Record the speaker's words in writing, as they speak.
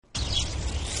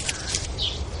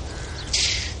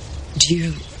Do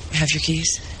you have your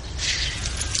keys?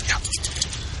 Yeah.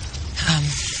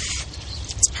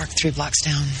 Let's park 3 blocks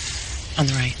down on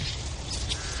the right.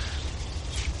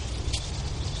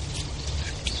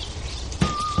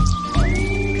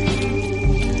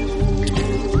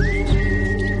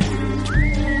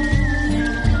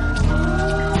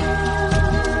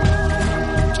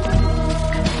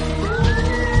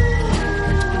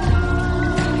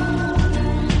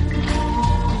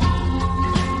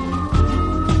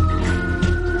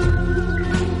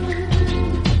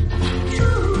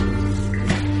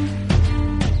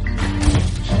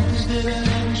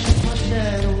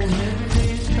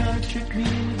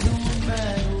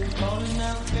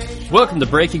 Welcome to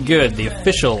Breaking Good, the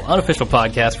official, unofficial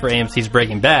podcast for AMC's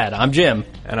Breaking Bad. I'm Jim.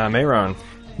 And I'm Aaron.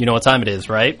 You know what time it is,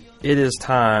 right? It is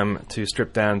time to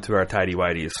strip down to our tidy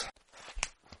whities.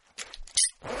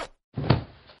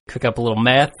 Cook up a little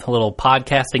meth, a little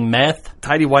podcasting meth.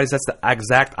 Tidy whities, that's the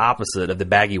exact opposite of the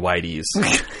baggy whities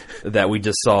that we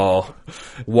just saw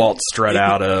Walt strut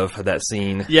out of that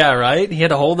scene. Yeah, right? He had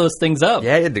to hold those things up.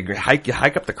 Yeah, he had to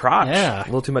hike up the crotch. Yeah. A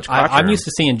little too much crotch. I'm used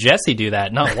to seeing Jesse do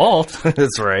that, not Walt.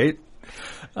 That's right.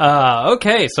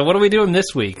 Okay, so what are we doing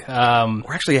this week?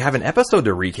 We're actually having an episode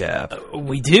to recap.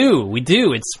 We do.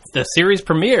 It's the series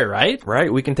premiere, right? Right,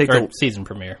 we can take or season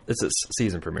premiere. It's a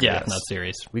season premiere, Yeah, yes. not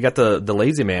series. We got the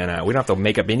lazy man out. We don't have to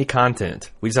make up any content.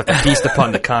 We just have to feast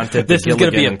upon the content This of is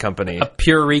going to Gilligan be and company. a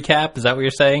pure recap, is that what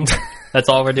you're saying? That's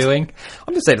all we're doing?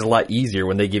 I'm just saying it's a lot easier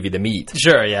when they give you the meat.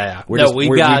 Sure, yeah. We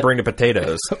bring the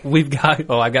potatoes.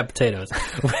 I've got potatoes.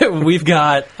 We've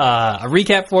got a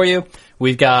recap for you.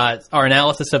 We've got our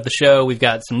analysis of the show. We've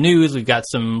got some news. We've got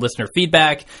some listener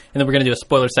feedback. And then we're going to do a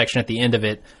spoiler section at the end of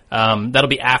it. That'll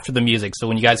be after the music. So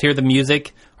when you guys hear the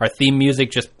music, our theme music,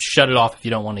 just shut it off if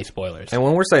you don't want any spoilers. And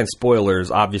when we're saying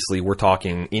spoilers, obviously we're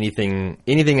talking anything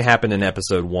that happened in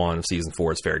episode 1 of season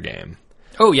 4 is fair game.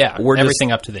 Oh, yeah.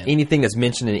 Everything up to then. Anything that's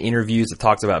mentioned in interviews that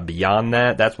talks about beyond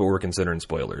that, that's what we're considering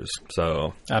spoilers.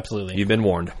 So absolutely. You've been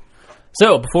warned.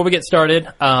 So before we get started,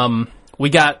 we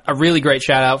got a really great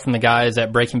shout out from the guys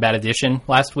at Breaking Bad Edition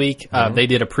last week. They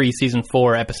did a pre-season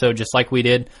 4 episode just like we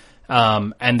did.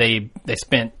 And they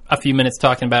spent a few minutes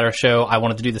talking about our show. I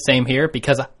wanted to do the same here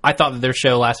because I thought that their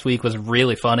show last week was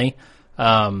really funny,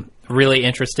 really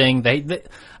interesting.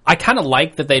 I kind of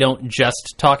like that they don't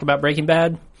just talk about Breaking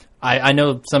Bad. I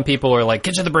know some people are like,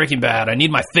 get to the Breaking Bad. I need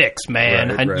my fix, man.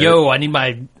 Right. I need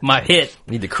my hit.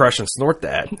 Need to crush and snort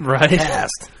that. Right.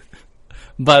 Fast.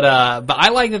 But I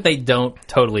like that they don't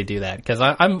totally do that because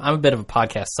I'm a bit of a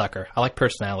podcast sucker. I like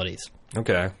personalities.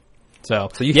 Okay. So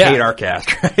you hate our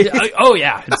cast, right? Oh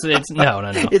yeah. It's no.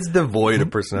 It's devoid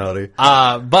of personality.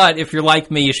 But if you're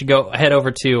like me, you should head over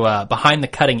to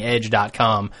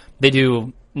BehindTheCuttingEdge.com. They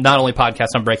do not only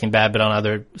podcasts on Breaking Bad, but on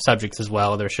other subjects as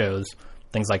well, other shows,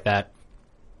 things like that.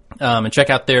 And check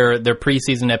out their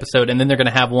preseason episode, and then they're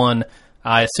going to have one,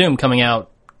 I assume, coming out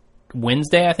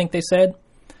Wednesday. I think they said.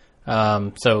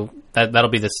 So that'll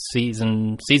be the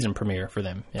season premiere for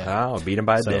them. Yeah. Oh, beat them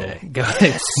by a day.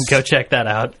 Go check that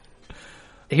out.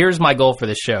 Here's my goal for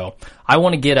this show. I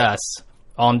want to get us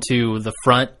onto the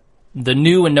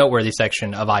new and noteworthy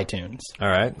section of iTunes. All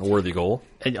right, a worthy goal.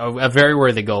 A very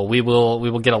worthy goal. We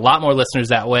will get a lot more listeners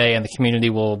that way, and the community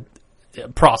will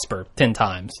prosper 10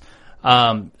 times.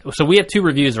 So we have 2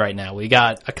 reviews right now. We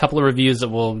got a couple of reviews that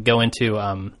we'll go into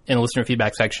in the listener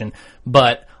feedback section,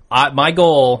 but my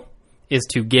goal is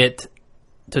to get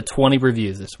to 20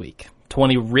 reviews this week,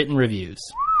 20 written reviews.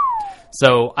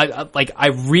 So I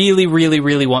really, really,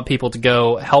 really want people to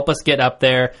go help us get up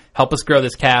there, help us grow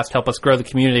this cast, help us grow the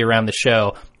community around the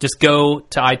show. Just go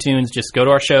to iTunes, just go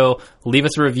to our show, leave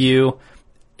us a review.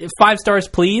 5 stars,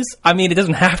 please. I mean, it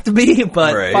doesn't have to be,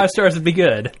 but right. 5 stars would be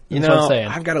good. That's what I'm saying.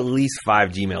 I've got at least 5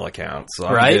 Gmail accounts, so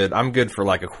I'm good for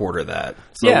like a quarter of that.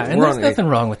 So yeah, and there's nothing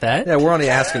wrong with that. Yeah, we're only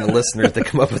asking the listeners to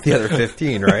come up with the other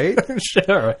 15, right?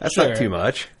 Sure. That's not too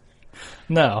much.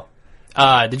 No.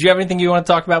 Did you have anything you want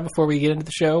to talk about before we get into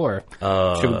the show, or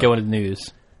should we go into the news?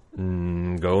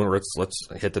 Let's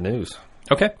hit the news.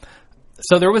 Okay.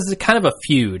 So there was kind of a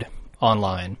feud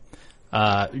online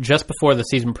just before the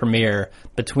season premiere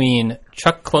between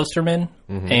Chuck Klosterman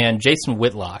and Jason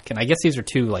Whitlock, and I guess these are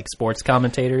 2 like sports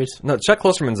commentators. No, Chuck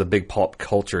Klosterman's a big pop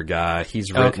culture guy.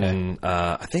 He's written,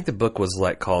 I think the book was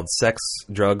called Sex,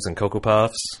 Drugs, and Cocoa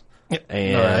Puffs.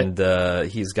 And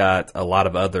he's got a lot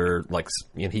of other,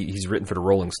 he's written for the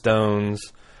Rolling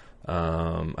Stones,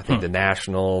 I think the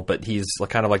National, but he's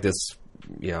kind of like this,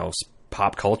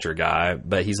 pop culture guy,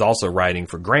 but he's also writing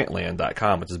for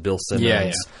Grantland.com, which is Bill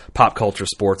Simmons' pop culture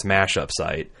sports mashup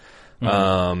site.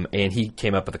 And he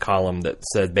came up with a column that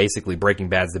said basically Breaking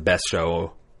Bad's the best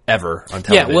show ever on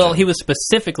television. Yeah, well, he was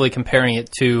specifically comparing it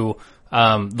to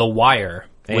The Wire,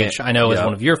 which I know is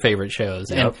one of your favorite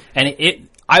shows. Yep. And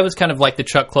I was kind of like the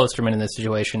Chuck Klosterman in this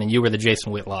situation, and you were the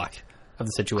Jason Whitlock of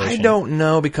the situation. I don't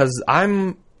know, because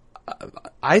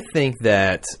I think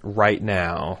that right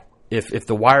now, if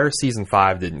The Wire season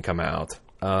 5 didn't come out,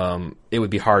 it would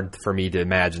be hard for me to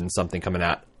imagine something coming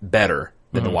out better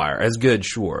than The Wire. As good,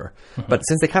 sure. But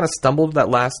since they kind of stumbled that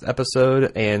last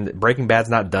episode, and Breaking Bad's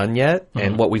not done yet,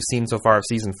 and what we've seen so far of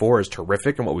season 4 is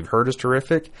terrific, and what we've heard is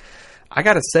terrific, I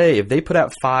gotta say, if they put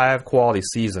out 5 quality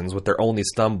seasons with their only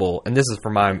stumble, and this is for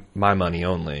my money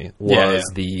only, was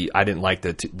I didn't like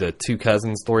the two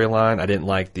cousins storyline. I didn't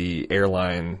like the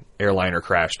airliner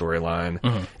crash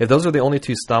storyline. If those are the only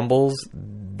 2 stumbles,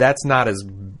 that's not as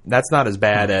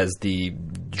bad as the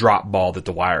drop ball that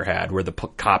The Wire had, where the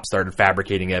cops started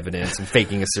fabricating evidence and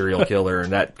faking a serial killer,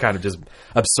 and that kind of just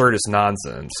absurdist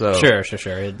nonsense. So Sure.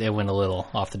 It went a little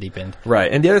off the deep end.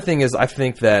 Right. And the other thing is, I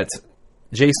think that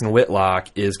Jason Whitlock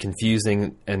is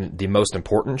confusing and the most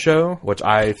important show, which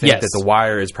I think that The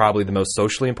Wire is probably the most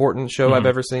socially important show I've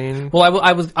ever seen. Well,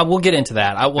 I will get into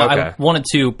that. I wanted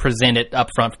to present it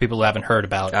up front for people who haven't heard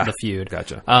about the feud.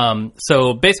 Gotcha.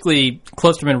 So basically,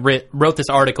 Klosterman wrote this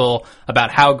article about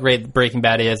how great Breaking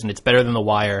Bad is, and it's better than The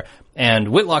Wire. And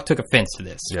Whitlock took offense to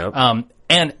this. Yep.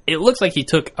 And it looks like he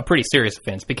took a pretty serious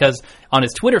offense, because on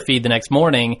his Twitter feed the next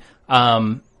morning,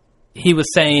 he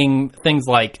was saying things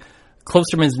like,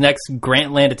 Klosterman's next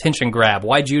Grantland attention grab,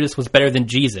 why Judas was better than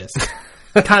Jesus.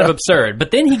 Kind of absurd. But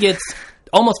then he gets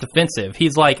almost offensive.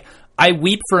 He's like, I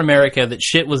weep for America that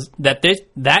shit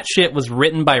was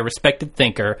written by a respected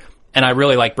thinker, and I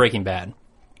really like Breaking Bad.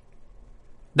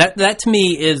 That to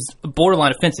me is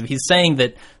borderline offensive. He's saying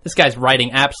that this guy's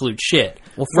writing absolute shit.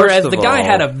 Well, whereas the guy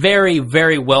had a very,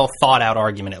 very well thought out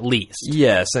argument, at least.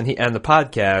 Yes, and the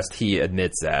podcast, he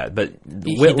admits that. But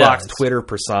Whitlock's Twitter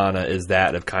persona is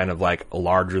that of kind of like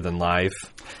larger than life.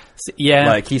 Yeah,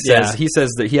 like he says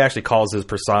that he actually calls his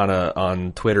persona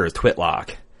on Twitter as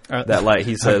Twitlock. That like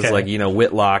he says like, you know,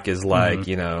 Whitlock is like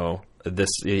you know, this,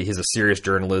 he's a serious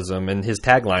journalism, and his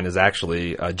tagline is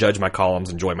actually judge my columns,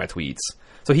 enjoy my tweets.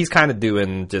 So he's kind of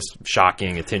doing just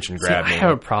shocking, attention-grabbing. I have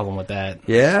a problem with that.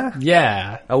 Yeah?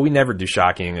 Yeah. Oh, we never do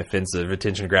shocking, offensive,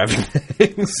 attention-grabbing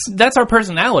things. That's our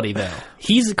personality, though.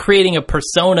 He's creating a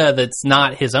persona that's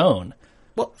not his own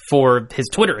for his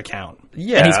Twitter account.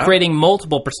 Yeah. And he's creating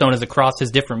multiple personas across his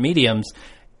different mediums.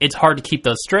 It's hard to keep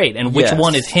those straight. And which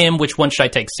one is him? Which one should I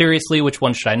take seriously? Which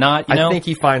one should I not? You know? I think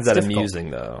he finds that amusing,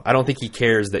 though. I don't think he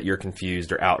cares that you're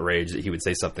confused or outraged that he would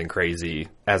say something crazy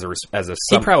as a.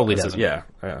 He probably doesn't. Yeah.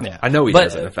 I know he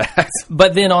doesn't, in fact.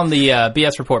 But then on the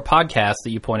BS Report podcast that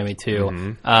you pointed me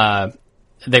to,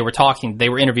 they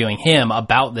were interviewing him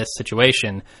about this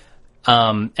situation.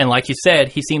 And like you said,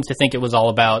 he seems to think it was all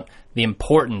about the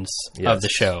importance of the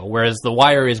show, whereas The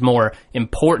Wire is more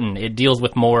important. It deals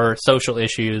with more social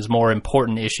issues, more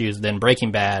important issues than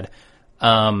Breaking Bad.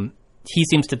 He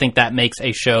seems to think that makes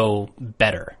a show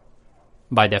better,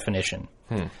 by definition.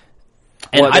 And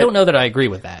I don't know that I agree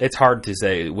with that. It's hard to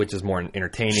say which is more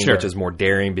entertaining, which is more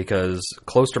daring, because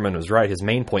Klosterman was right. His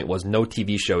main point was no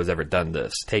TV show has ever done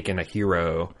this, taken a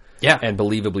hero and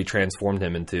believably transformed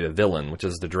him into a villain, which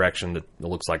is the direction that it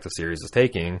looks like the series is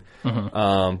taking.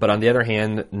 But on the other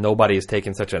hand, nobody has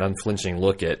taken such an unflinching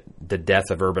look at the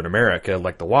death of urban America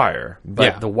like The Wire.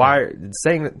 But The Wire,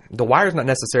 saying that The Wire is not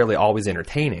necessarily always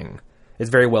entertaining.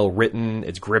 It's very well written,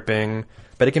 it's gripping,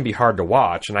 but it can be hard to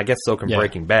watch, and I guess so can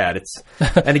Breaking Bad.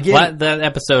 And again, that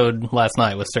episode last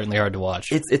night was certainly hard to watch.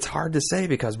 It's hard to say,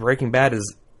 because Breaking Bad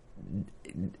is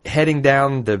heading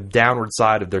down the downward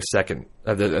side of their second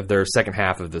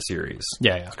half of the series.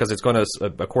 Because it's going to,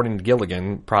 according to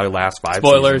Gilligan, probably last 5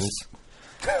 Spoilers. seasons.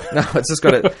 No, it's just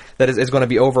going to it's going to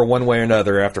be over one way or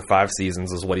another after 5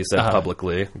 seasons, is what he said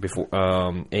publicly before.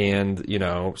 And you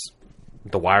know,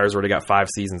 The Wire's already got 5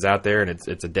 seasons out there, and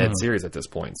it's a dead series at this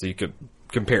point. So you could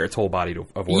compare its whole body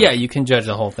of work. Yeah, you can judge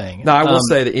the whole thing. Now, I will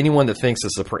say that anyone that thinks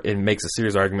and makes a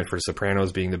serious argument for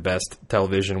Sopranos being the best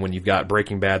television when you've got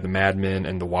Breaking Bad, The Mad Men,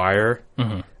 and The Wire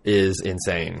is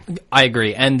insane. I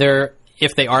agree. And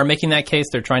if they are making that case,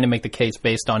 they're trying to make the case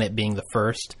based on it being the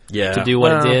first to do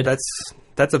what it did.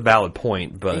 That's a valid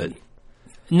point, but...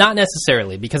 Not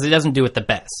necessarily, because it doesn't do it the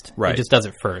best. Right. It just does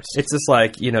it first. It's just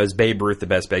like, you know, is Babe Ruth the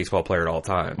best baseball player at all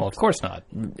time? Well, of course not.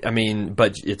 I mean,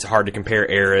 but it's hard to compare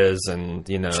eras, and,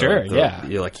 you know... Sure,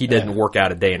 like, he didn't work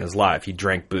out a day in his life. He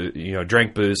drank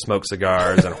booze, smoked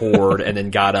cigars, and whored, and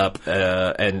then got up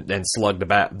and slugged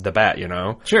the bat, you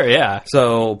know? Sure, yeah.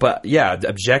 So, but, yeah,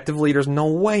 objectively, there's no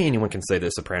way anyone can say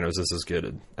that Sopranos is as good.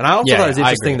 And I also thought it was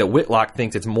interesting that Whitlock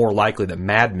thinks it's more likely that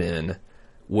Mad Men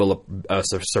will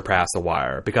surpass The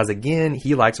Wire, because again,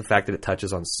 he likes the fact that it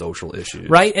touches on social issues.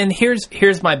 Right, and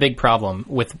here's my big problem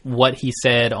with what he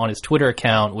said on his Twitter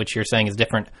account, which you're saying is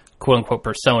different, quote-unquote,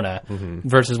 persona,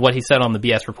 versus what he said on the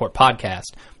BS Report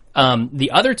podcast.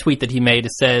 The other tweet that he made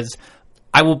says,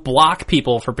 I will block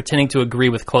people for pretending to agree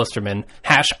with Klosterman.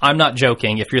 I'm not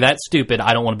joking. If you're that stupid,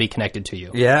 I don't want to be connected to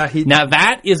you. Yeah. Now,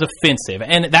 that is offensive,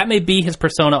 and that may be his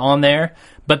persona on there,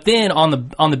 but then on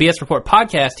the BS Report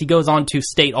podcast, he goes on to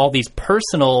state all these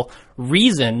personal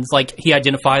reasons, like he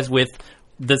identifies with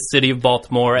the city of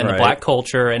Baltimore and the black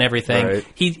culture and everything. Right.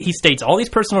 He states all these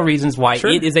personal reasons why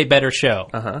it is a better show.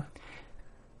 Uh-huh.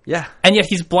 Yeah. And yet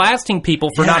he's blasting people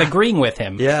for not agreeing with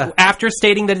him. Yeah. After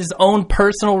stating that his own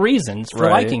personal reasons for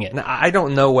liking it. Now, I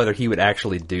don't know whether he would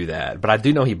actually do that, but I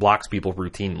do know he blocks people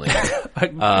routinely.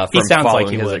 He sounds like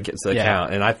he would. His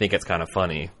account, and I think it's kind of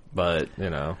funny, but,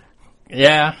 you know.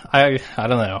 Yeah, I don't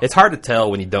know. It's hard to tell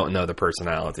when you don't know the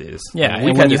personalities. Yeah, I mean, we've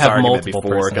and had you this have argument multiple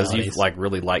before, because you personalities. like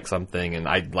really like something, and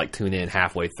I like tune in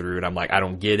halfway through, and I'm like, I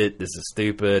don't get it. This is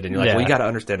stupid, and you're like, well, you got to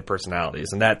understand the personalities,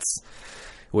 and that's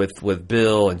with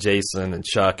Bill and Jason and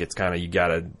Chuck. It's kind of, you got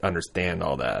to understand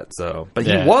all that. So, but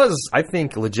he was, I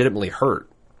think, legitimately hurt.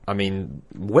 I mean,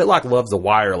 Whitlock loves The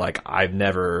Wire like I've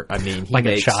never. I mean, he like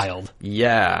makes, a child.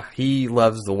 Yeah, he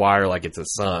loves The Wire like it's a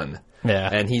son. Yeah,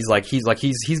 and he's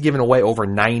given away over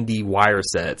 90 Wire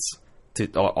sets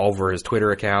over his Twitter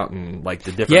account, and like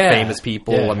the different famous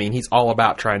people. Yeah. I mean, he's all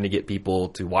about trying to get people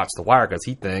to watch The Wire because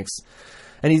he thinks.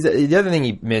 And the other thing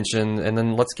he mentioned, and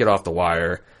then let's get off The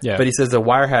Wire. Yeah. But he says The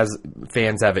Wire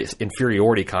fans have an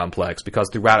inferiority complex because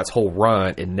throughout its whole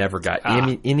run, it never got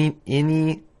any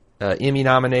Emmy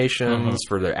nominations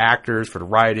for the actors, for the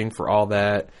writing, for all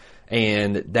that.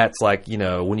 And that's like, you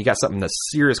know, when you got something that's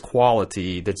serious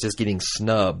quality that's just getting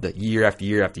snubbed year after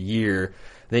year after year,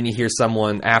 then you hear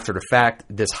someone after the fact,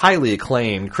 this highly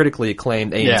acclaimed, critically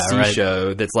acclaimed AMC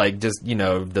show that's like just, you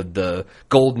know, the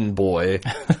golden boy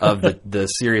of the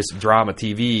serious drama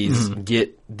TVs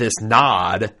get this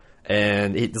nod.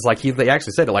 And it's like they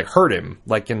actually said it like hurt him,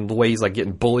 like in the way he's like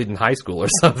getting bullied in high school or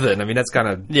something. I mean, that's kind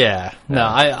of No,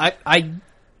 I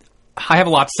have a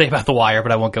lot to say about The Wire,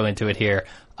 but I won't go into it here.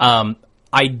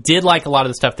 I did like a lot of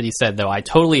the stuff that he said, though. I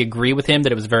totally agree with him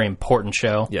that it was a very important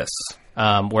show. Yes.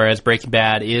 Whereas Breaking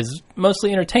Bad is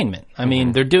mostly entertainment. I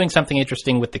mean, they're doing something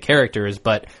interesting with the characters,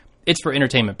 but it's for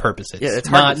entertainment purposes. Yeah, it's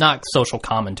not social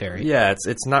commentary. Yeah,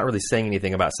 it's not really saying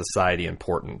anything about society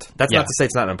important. That's not to say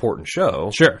it's not an important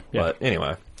show. Sure. Yeah. But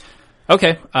anyway.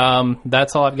 Okay.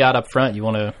 That's all I've got up front. You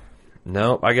want to...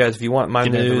 No, I guess if you want my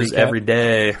news every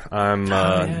day, I'm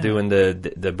doing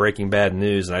the Breaking Bad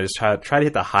news, and I just try to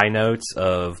hit the high notes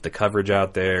of the coverage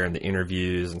out there and the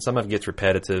interviews, and some of it gets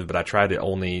repetitive, but I try to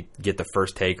only get the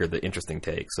first take or the interesting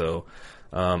take. So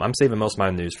I'm saving most of my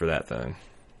news for that thing.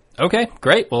 Okay,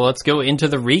 great. Well, let's go into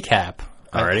the recap.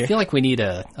 Alrighty. I feel like we need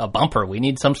a bumper. We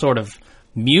need some sort of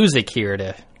music here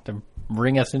to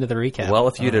bring us into the recap. Well,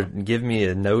 if you'd have given me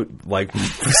a note, like,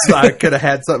 I could have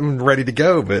had something ready to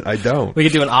go, but I don't. We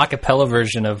could do an a cappella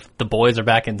version of The Boys Are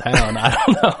Back in Town. I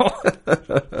don't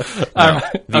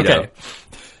know. Okay.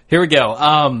 Here we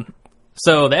go.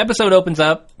 So the episode opens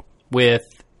up with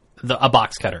a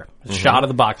box cutter. A shot of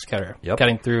the box cutter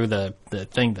cutting through the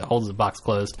thing that holds the box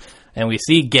closed. And we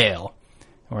see Gale.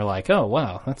 And we're like, oh,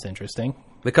 wow, that's interesting.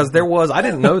 Because I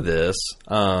didn't know this,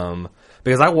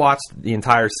 because I watched the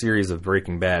entire series of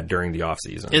Breaking Bad during the off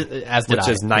season, which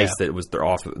is nice that it was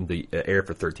off the air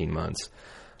for 13 months.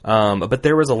 But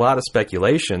there was a lot of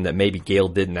speculation that maybe Gale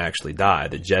didn't actually die.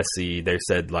 That Jesse, they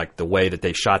said like the way that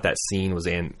they shot that scene was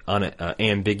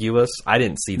ambiguous. I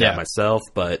didn't see that myself,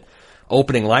 but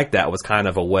opening like that was kind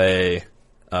of a way.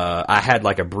 I had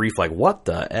like a brief like what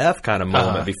the F kind of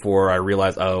moment before I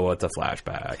realized, oh, it's a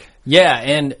flashback. Yeah,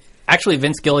 and actually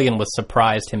Vince Gilligan was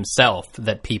surprised himself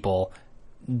that people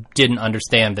didn't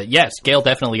understand that, yes, Gale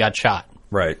definitely got shot.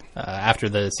 Right. After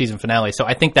the season finale. So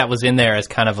I think that was in there as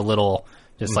kind of a little,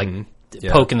 just like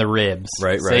poke in the ribs.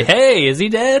 Right. Say, hey, is he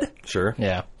dead? Sure.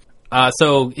 Yeah.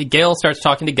 So Gale starts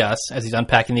talking to Gus as he's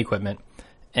unpacking the equipment.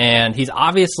 And he's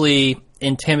obviously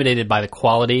intimidated by the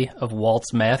quality of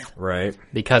Walt's meth. Right.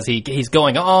 Because he's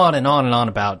going on and on and on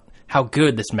about how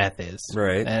good this meth is.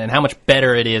 Right. And how much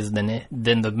better it is than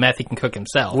the meth he can cook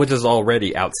himself. Which is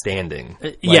already outstanding.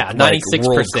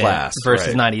 96%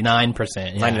 versus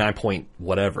 99%. Yeah. 99 point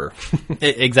whatever.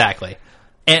 Exactly.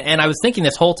 And I was thinking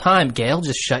this whole time, Gale,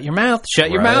 just shut your mouth. Shut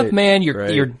your mouth, man.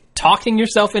 You're talking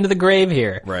yourself into the grave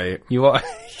here. Right. You're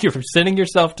sending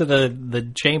yourself to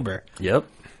the chamber. Yep.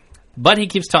 But he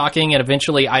keeps talking, and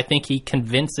eventually I think he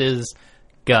convinces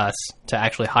Gus to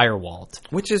actually hire Walt.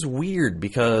 Which is weird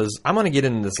because I'm going to get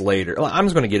into this later. Well, I'm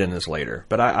just going to get into this later,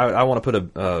 but I want to put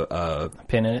a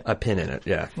pin in it. A pin in it,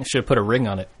 yeah. I should have put a ring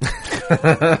on it.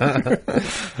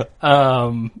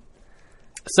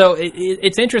 So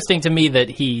it's interesting to me that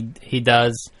he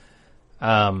does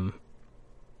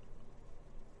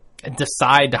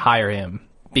decide to hire him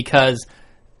because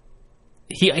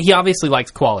he obviously likes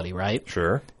quality, right?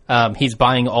 Sure. He's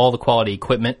buying all the quality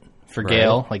equipment for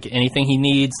Gale. Like anything he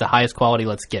needs, the highest quality,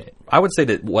 let's get it. I would say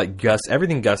that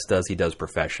everything Gus does, he does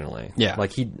professionally. Yeah.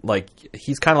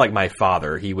 He's kind of like my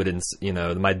father. He would,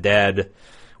 my dad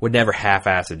would never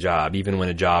half-ass a job, even when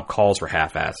a job calls for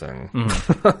half-assing.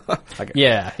 Mm.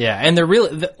 Yeah. And they're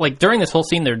really during this whole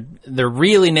scene, they're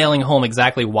really nailing home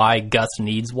exactly why Gus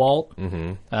needs Walt,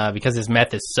 because his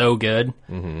meth is so good.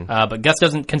 But Gus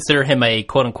doesn't consider him a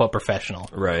quote-unquote professional,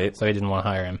 right? So he didn't want to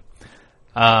hire him.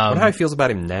 I wonder how he feels about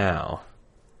him now.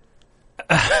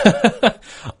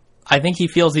 I think he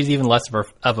feels he's even less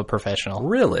of a professional.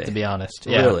 Really? To be honest.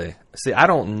 Yeah. Really? See, I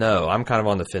don't know. I'm kind of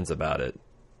on the fence about it.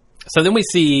 So then we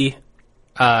see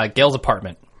Gale's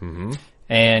apartment.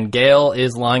 And Gale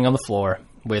is lying on the floor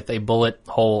with a bullet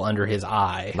hole under his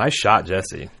eye. Nice shot,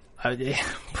 Jesse.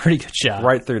 Pretty good shot.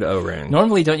 Right through the O-ring.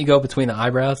 Normally, don't you go between the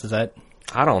eyebrows? Is that...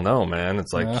 I don't know, man.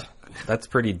 It's like... That's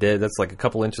pretty dead. That's like a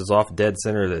couple inches off dead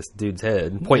center of this dude's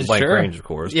head. Point blank range, of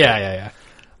course. Yeah.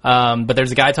 But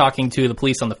there's a guy talking to the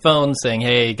police on the phone saying,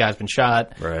 hey, guy's been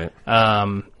shot. Right.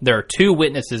 There are two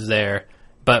witnesses there,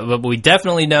 but we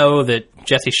definitely know that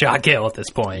Jesse shot Gale at this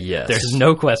point. Yes. There's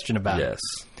no question about it. Yes.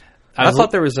 I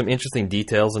thought there was some interesting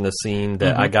details in the scene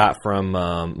that I got from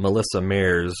Melissa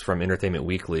Mayers from Entertainment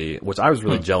Weekly, which I was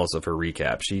really jealous of her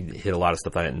recap. She hit a lot of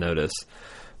stuff I didn't notice.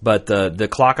 But the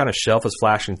clock on a shelf is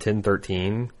flashing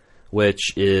 10:13,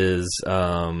 which is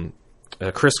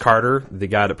Chris Carter, the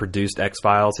guy that produced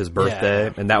X-Files, his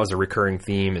birthday, and that was a recurring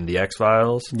theme in the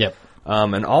X-Files. Yep.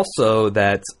 And also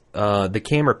that the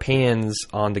camera pans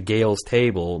on the Gale's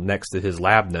table next to his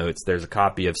lab notes. There's a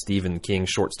copy of Stephen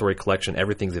King's short story collection,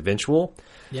 Everything's Eventual.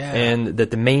 Yeah. And that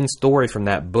the main story from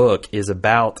that book is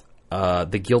about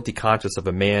the guilty conscience of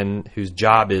a man whose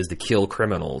job is to kill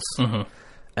criminals.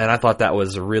 And I thought that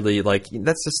was really,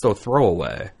 that's just a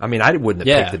throwaway. I mean, I wouldn't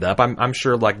have picked it up. I'm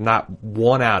sure, not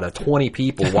 1 out of 20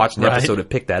 people watching the episode have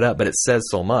picked that up, but it says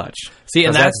so much. See,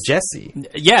 and that's Jesse.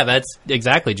 Yeah, that's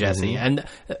exactly Jesse. And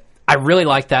I really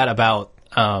like that about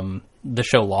the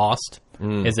show Lost,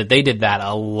 is that they did that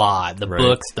a lot. The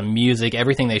books, the music,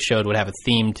 everything they showed would have a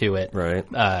theme to it,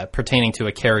 pertaining to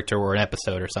a character or an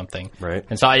episode or something. Right.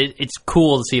 And so it's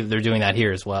cool to see that they're doing that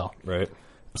here as well. Right.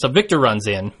 So Victor runs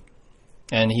in.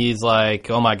 And he's like,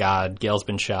 oh my God, Gale's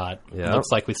been shot. Yep.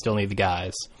 Looks like we still need the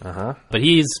guys. But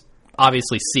he's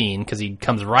obviously seen because he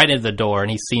comes right into the door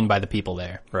and he's seen by the people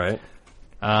there. Right.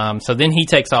 So then he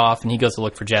takes off and he goes to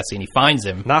look for Jesse and he finds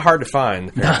him. Not hard to find,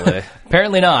 apparently.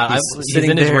 Apparently not. He's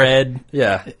in his red.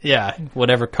 Yeah,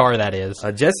 whatever car that is.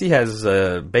 Jesse has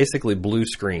basically blue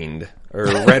screened or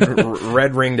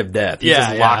red ringed of death. He's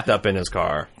just locked up in his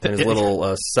car in his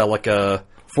little Celica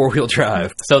 4-wheel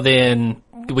drive. So then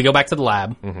we go back to the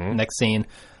lab. Next scene.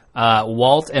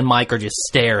 Walt and Mike are just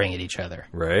staring at each other.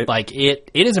 Right.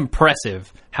 It is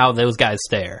impressive how those guys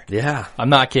stare. Yeah. I'm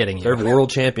not kidding you. They're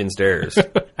world champion stares.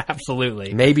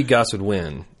 Absolutely. Maybe Gus would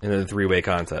win in a 3-way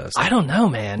contest. I don't know,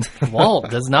 man. Walt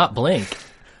does not blink.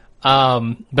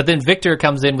 But then Victor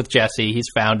comes in with Jesse. He's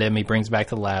found him. He brings him back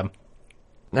to the lab.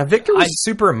 Now, Victor was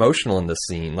super emotional in this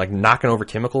scene, knocking over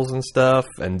chemicals and stuff,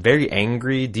 and very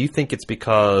angry. Do you think it's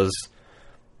because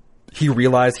he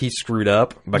realized he screwed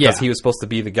up? Because he was supposed to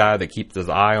be the guy that keeps his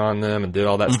eye on them and did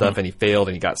all that stuff, and he failed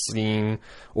and he got seen?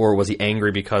 Or was he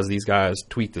angry because these guys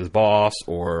tweaked his boss?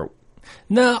 Or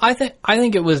no, I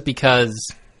think it was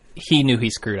because he knew he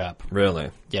screwed up. Really?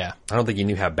 Yeah. I don't think he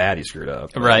knew how bad he screwed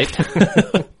up. Right.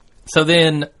 So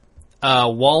then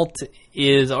Mike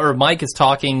is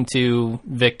talking to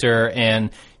Victor,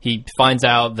 and he finds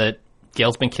out that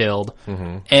Gale's been killed.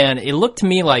 And it looked to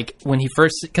me like when he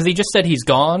first, because he just said he's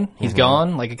gone,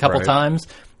 a couple times.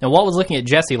 And Walt was looking at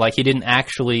Jesse like he didn't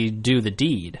actually do the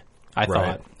deed, I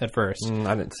thought, at first.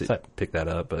 I didn't pick that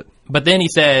up, but... But then he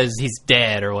says he's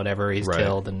dead or whatever, he's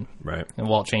killed, and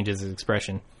Walt changes his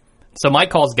expression. So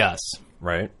Mike calls Gus.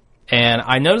 Right. And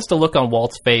I noticed a look on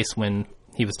Walt's face when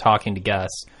he was talking to Gus.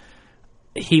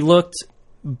 He looked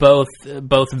both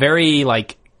very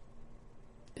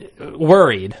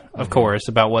worried, of course,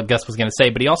 about what Gus was going to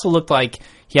say, but he also looked like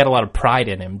he had a lot of pride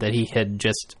in him that he had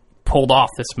just pulled off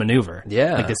this maneuver,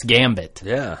 this gambit.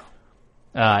 Yeah.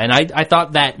 And I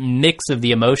thought that mix of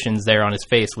the emotions there on his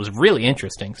face was really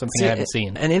interesting, something I haven't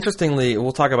seen. And interestingly,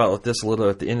 we'll talk about this a little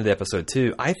at the end of the episode,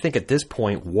 too. I think at this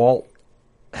point, Walt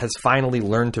has finally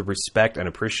learned to respect and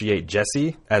appreciate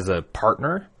Jesse as a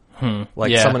partner.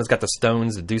 Like someone has got the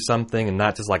stones to do something and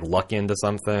not just like luck into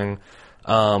something.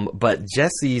 But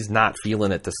Jesse's not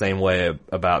feeling it the same way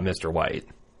about Mr. White.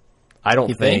 I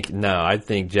don't think? No, I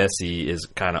think Jesse is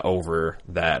kind of over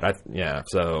that.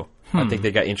 So I think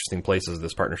they got interesting places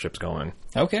this partnership's going.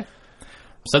 Okay.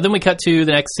 So then we cut to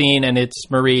the next scene, and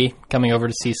it's Marie coming over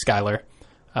to see Skylar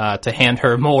to hand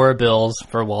her more bills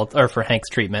for for Hank's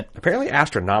treatment. Apparently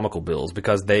astronomical bills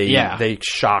because they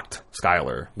shocked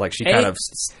Skylar. Like she kind of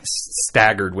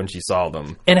staggered when she saw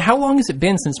them. And how long has it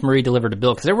been since Marie delivered a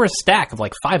bill? Because there were a stack of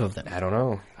like 5 of them. I don't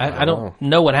know. I don't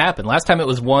know what happened. Last time it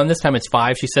was 1. This time it's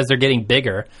 5. She says they're getting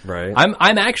bigger. Right.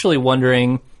 I'm actually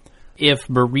wondering if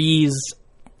Marie's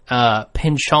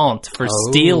penchant for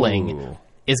stealing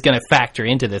is going to factor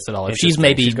into this at all. If she's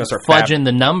maybe fudging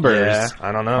the numbers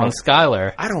I don't know. on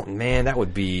Skylar. That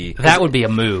would be... That would be a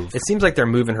move. It seems like they're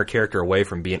moving her character away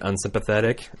from being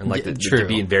unsympathetic and to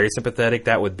being very sympathetic.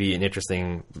 That would be an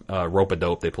interesting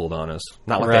rope-a-dope they pulled on us.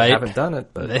 Not like they haven't done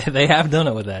it, but... They have done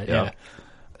it with that, yeah.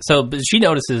 So but she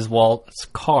notices Walt's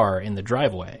car in the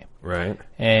driveway. Right.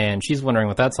 And she's wondering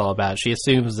what that's all about. She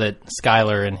assumes that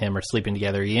Skylar and him are sleeping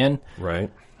together again.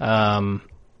 Right.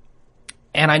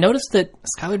 And I noticed that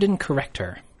Skylar didn't correct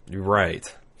her. You're right.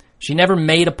 She never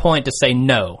made a point to say,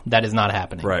 no, that is not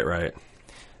happening. Right.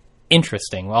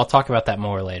 Interesting. Well, I'll talk about that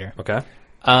more later. Okay.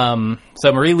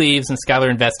 So Marie leaves and Skylar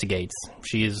investigates.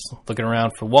 She's looking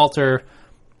around for Walter.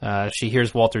 She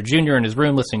hears Walter Jr. in his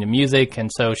room listening to music,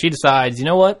 and so she decides, you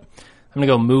know what? I'm going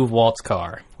to go move Walt's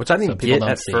car. Which I didn't get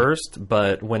at first,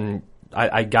 but when...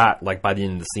 I got, like, by the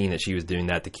end of the scene that she was doing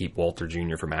that to keep Walter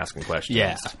Jr. from asking questions.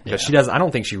 Yeah. Because she doesn't... I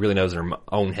don't think she really knows in her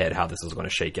own head how this is going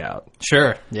to shake out.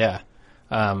 Sure, yeah.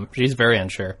 She's very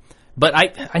unsure. But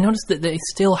I noticed that they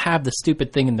still have the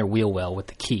stupid thing in their wheel well with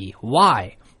the key.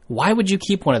 Why? Why would you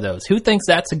keep one of those? Who thinks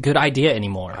that's a good idea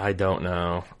anymore? I don't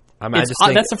know. I just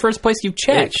think that's the first place you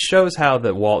check. It shows how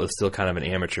that Walt is still kind of an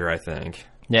amateur, I think.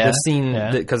 Yeah. This scene...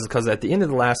 Because at the end of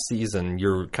the last season,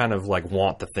 you're kind of, like,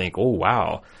 want to think, oh,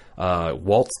 wow...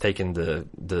 Walt's taken the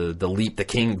leap,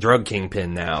 the drug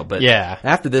kingpin now. But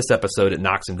after this episode, it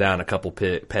knocks him down a couple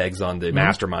pegs on the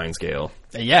mastermind scale.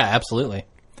 Yeah, absolutely.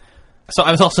 So I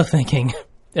was also thinking,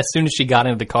 as soon as she got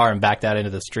into the car and backed out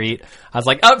into the street, I was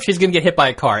like, oh, she's going to get hit by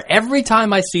a car. Every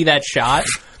time I see that shot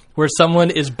where someone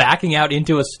is backing out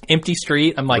into an empty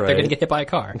street, I'm like, they're going to get hit by a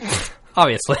car.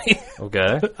 Obviously.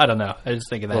 Okay. I don't know. I just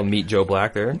think of that. Well, meet Joe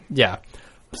Black there. Yeah.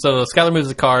 So Skylar moves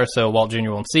the car so Walt Jr.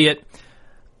 won't see it.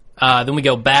 Then we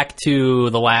go back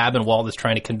to the lab, and Walt is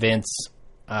trying to convince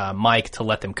Mike to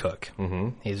let them cook.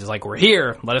 Mm-hmm. He's just like, we're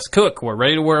here. Let us cook. We're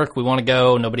ready to work. We want to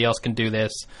go. Nobody else can do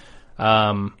this.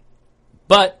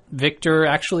 But Victor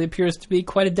actually appears to be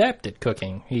quite adept at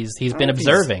cooking. He's been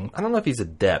observing. I don't know if he's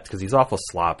adept, because he's awful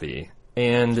sloppy.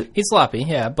 And he's sloppy,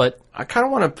 yeah, but... I kind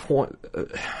of want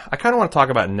to talk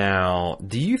about now,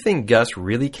 do you think Gus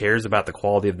really cares about the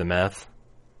quality of the meth?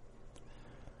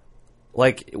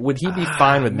 Like, would he be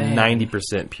fine with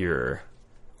 90% pure?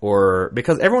 Or,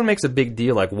 because everyone makes a big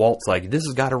deal, like, Walt's like, this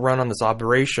has got to run on this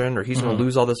operation, or he's going to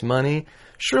lose all this money.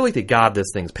 Surely to God this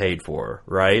thing's paid for,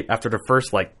 right? After the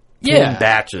first, 10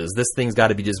 batches, this thing's got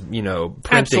to be just,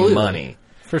 printing money.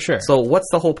 For sure. So what's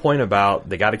the whole point about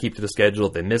they got to keep to the schedule?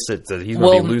 If they miss it, so he's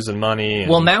going to be losing money.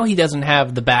 Well, now he doesn't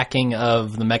have the backing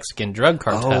of the Mexican drug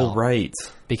cartel. Oh, right.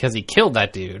 Because he killed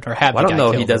that dude, or had the guy killed. I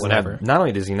don't know. He doesn't have. Not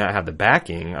only does he not have the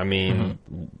backing, I mean,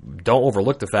 don't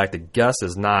overlook the fact that Gus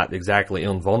is not exactly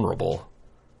invulnerable.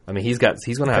 I mean, he's going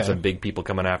to have some big people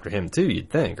coming after him too. You'd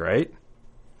think, right?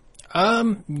 Or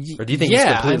do you think he's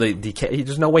completely...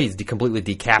 there's no way he's completely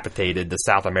decapitated the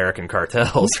South American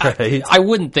cartels, right? I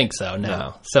wouldn't think so,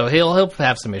 no. So he'll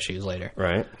have some issues later.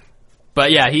 Right.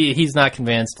 But yeah, he's not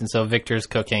convinced, and so Victor's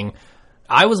cooking.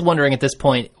 I was wondering at this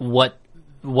point what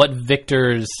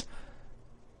Victor's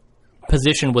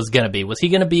position was going to be. Was he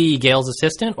going to be Gale's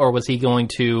assistant, or was he going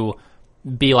to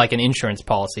be like an insurance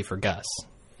policy for Gus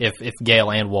if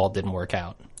Gale and Walt didn't work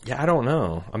out? Yeah, I don't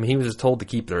know. I mean, he was just told to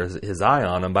keep his eye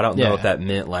on him, but I don't know if that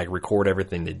meant, record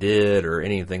everything they did or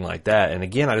anything like that. And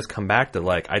again, I just come back to,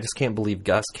 I just can't believe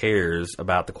Gus cares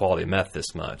about the quality of meth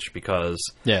this much because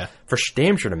for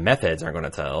damn sure the meth heads aren't going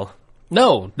to tell.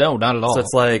 No, not at all. So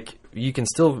it's like, you can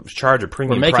still charge a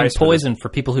premium We're making price poison for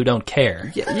people who don't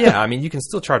care. Yeah, I mean, you can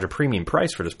still charge a premium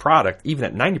price for this product, even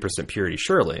at 90% purity,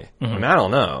 surely. I mean, I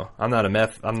don't know. I'm not a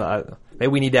meth...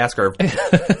 Maybe we need to ask our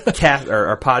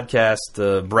our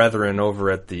podcast brethren over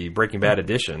at the Breaking Bad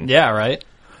edition. Yeah, right?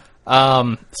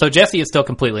 So Jesse is still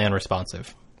completely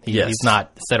unresponsive. He's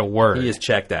not said a word. He is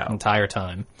checked out. The entire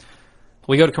time.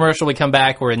 We go to commercial, we come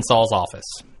back, we're in Saul's office.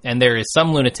 And there is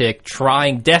some lunatic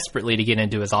trying desperately to get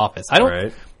into his office.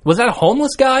 Right. Was that a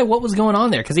homeless guy? What was going on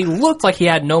there? Because he looked like he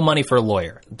had no money for a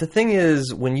lawyer. The thing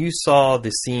is, when you saw the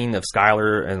scene of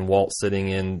Skyler and Walt sitting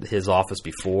in his office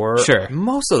before, sure,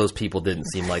 most of those people didn't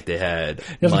seem like they had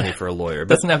money for a lawyer.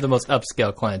 But doesn't have the most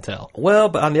upscale clientele. Well,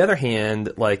 but on the other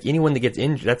hand, like anyone that gets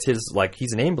injured, that's his, like,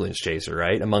 he's an ambulance chaser,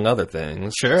 right? Among other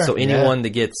things. Sure. So anyone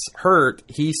that gets hurt,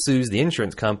 he sues the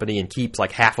insurance company and keeps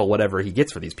like half of whatever he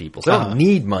gets for these people. So they don't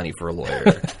need money for a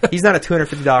lawyer. He's not a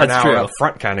 $250 an hour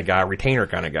upfront kind of guy, retainer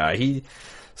kind of guy.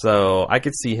 So I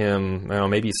could see him,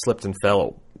 maybe he slipped and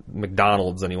fell at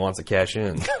McDonald's and he wants to cash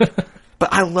in. But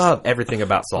I love everything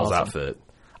about Saul's outfit.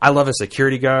 I love his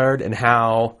security guard and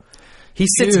how he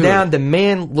sits down. The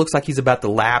man looks like he's about to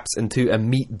lapse into a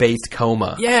meat-based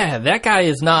coma. Yeah, that guy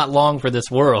is not long for this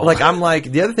world. Like, I'm like,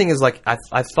 the other thing is, like,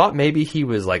 I thought maybe he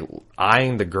was, like,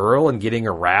 eyeing the girl and getting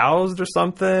aroused or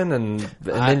something, and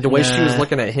then the way she was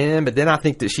looking at him, but then I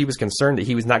think that she was concerned that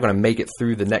he was not going to make it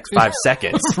through the next 5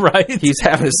 seconds. Right. He's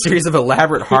having a series of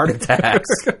elaborate heart attacks.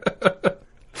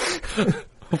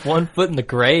 1 foot in the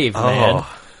grave, man.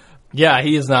 Yeah,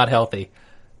 he is not healthy.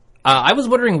 I was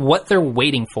wondering what they're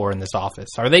waiting for in this office.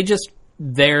 Are they just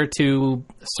there to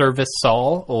service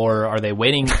Saul, or are they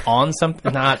waiting on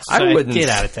something? Not. I wouldn't get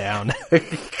out of town.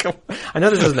 I know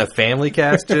this isn't a family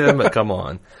cast, Jim, but come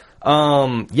on.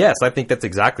 Yes, I think that's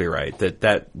exactly right.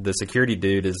 That the security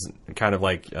dude is kind of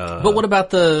like. But what about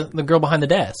the girl behind the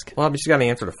desk? Well, she's got to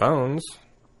answer the phones.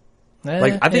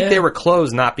 I think they were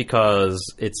closed not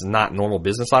because it's not normal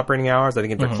business operating hours. I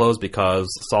think they're closed because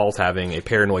Saul's having a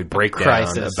paranoid breakdown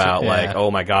about like,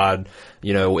 oh my God,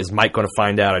 is Mike going to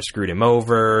find out I screwed him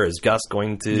over? Is Gus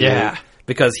going to? Yeah.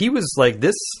 Because he was like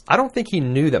this. I don't think he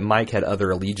knew that Mike had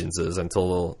other allegiances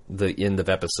until the end of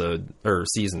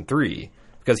season 3.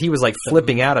 Because he was like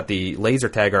flipping out at the laser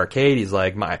tag arcade. He's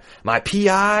like, my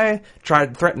PI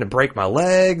threatened to break my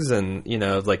legs, and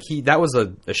that was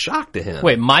a shock to him.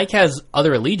 Wait, Mike has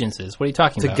other allegiances. What are you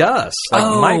talking about? To Gus.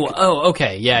 Mike,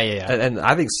 okay, yeah. And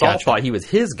I think Saul thought he was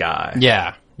his guy.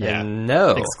 Yeah. And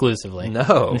no, exclusively.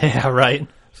 No. Yeah, right.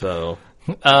 So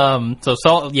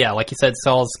Saul, like you said,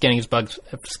 Saul's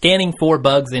scanning for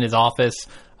bugs in his office.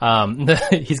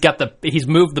 He's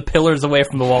moved the pillars away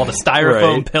from the wall, the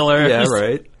styrofoam pillars. Yeah,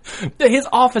 right. His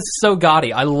office is so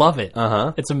gaudy. I love it.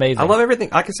 It's amazing. I love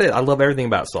everything. Like I said, I love everything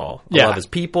about Saul. I love his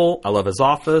people. I love his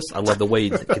office. I love the way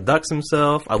he conducts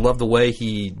himself. I love the way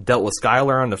he dealt with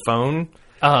Skyler on the phone.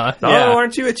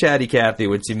 Aren't you a chatty Cathy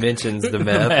when she mentions the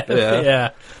meth?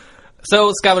 Yeah.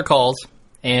 So Skyler calls,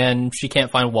 and she can't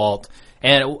find Walt.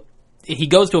 And he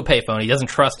goes to a payphone. He doesn't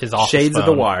trust his office Shades phone. of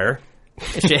the Wire.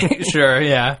 Sure,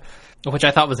 yeah. Which I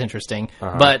thought was interesting.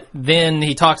 But then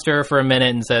he talks to her for a minute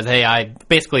and says, hey,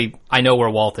 I know where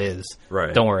Walt is.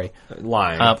 Right. Don't worry.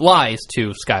 Lying. Lies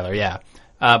to Skyler, yeah.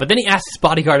 But then he asks his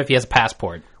bodyguard if he has a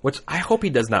passport. Which I hope he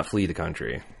does not flee the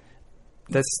country.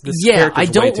 I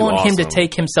don't want him to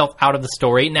take himself out of the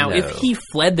story. Now, if he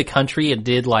fled the country and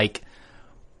did, like,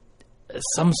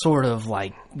 some sort of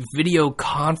like video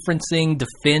conferencing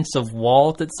defense of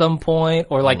Walt at some point,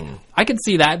 or like I could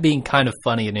see that being kind of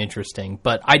funny and interesting,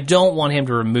 but I don't want him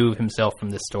to remove himself from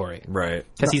this story, right?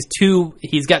 Because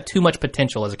he's got too much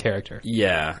potential as a character.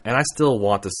 Yeah, and I still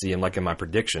want to see him, like in my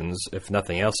predictions, if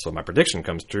nothing else, so my prediction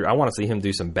comes true. I want to see him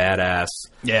do some badass,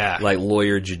 like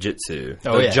lawyer jiu-jitsu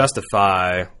to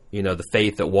justify the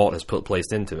faith that Walt has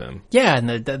placed into him. Yeah, and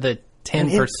the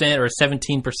 10% or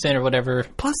 17% or whatever.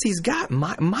 Plus, he's got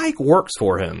Mike works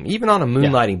for him, even on a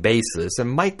moonlighting basis, and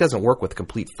Mike doesn't work with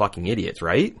complete fucking idiots,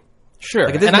 right? Sure,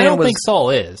 and I don't think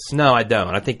Saul is. No, I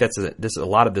don't. I think a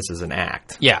lot of this is an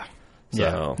act. Yeah.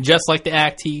 Just like the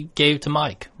act he gave to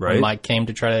Mike when Mike came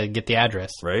to try to get the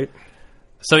address. Right.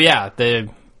 So yeah,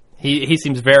 he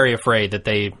seems very afraid that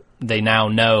they now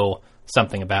know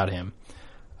something about him.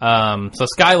 So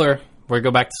Skyler. We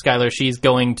go back to Skyler. She's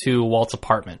going to Walt's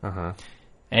apartment.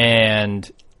 And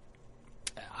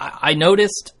I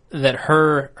noticed that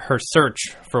her search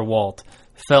for Walt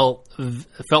felt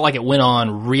like it went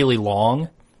on really long.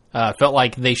 Felt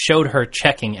like they showed her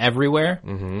checking everywhere.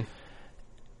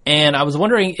 And I was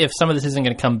wondering if some of this isn't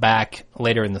going to come back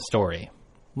later in the story.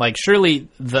 Like, surely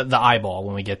the eyeball,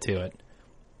 when we get to it,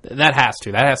 That has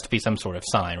to be some sort of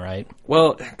sign, right?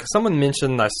 Well, someone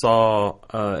mentioned, I saw,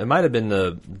 it might have been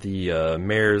the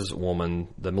Mayers woman,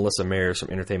 the Melissa Mayers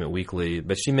from Entertainment Weekly,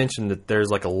 but she mentioned that there's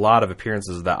like a lot of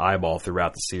appearances of that eyeball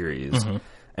throughout the series,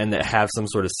 and that have some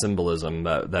sort of symbolism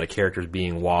that a character is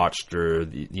being watched, or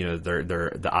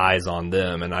the eyes on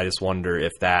them. And I just wonder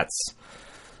if that's,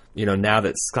 now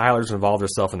that Skylar's involved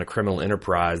herself in a criminal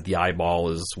enterprise, the eyeball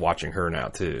is watching her now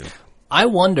too. I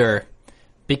wonder.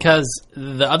 Because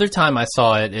the other time I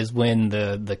saw it is when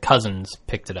the cousins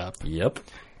picked it up. Yep.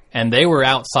 And they were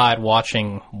outside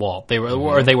watching Walt. They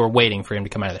were waiting for him to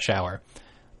come out of the shower.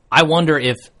 I wonder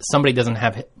if somebody doesn't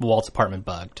have Walt's apartment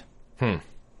bugged.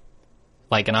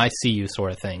 Like an I see you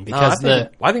sort of thing. Because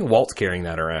I think Walt's carrying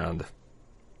that around.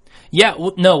 Yeah,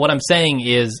 no, what I'm saying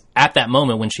is at that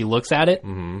moment when she looks at it,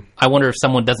 I wonder if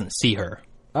someone doesn't see her.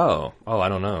 Oh, I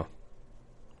don't know.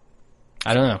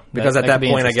 I don't know. Because at that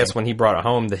point, I guess when he brought it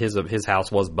home, his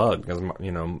house was bugged because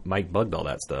Mike bugged all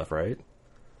that stuff, right?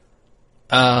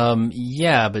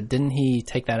 Yeah, but didn't he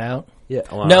take that out? Yeah.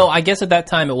 Well, no, I guess at that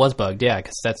time it was bugged. Yeah,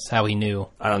 because that's how he knew.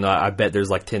 I don't know. I bet there's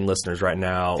like 10 listeners right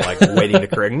now, like waiting to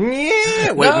correct.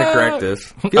 To correct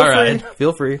us.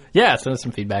 Feel free. Yeah, send us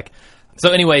some feedback.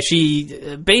 So anyway,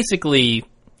 she basically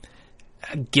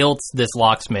guilts this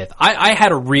locksmith. I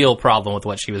had a real problem with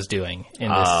what she was doing in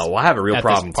this. Well, I have a real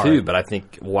problem too, but I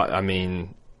think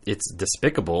it's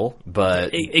despicable,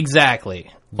 but exactly.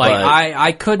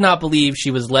 I could not believe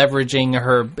she was leveraging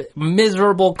her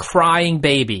miserable crying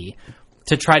baby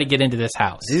to try to get into this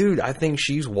house. Dude, I think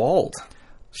she's Walt.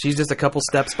 She's just a couple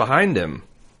steps behind him.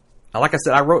 Like I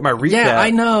said, I wrote my recap. Yeah,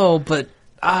 I know, but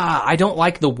I don't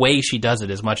like the way she does it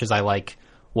as much as I like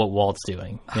what Walt's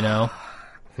doing,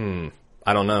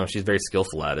 I don't know. She's very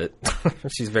skillful at it.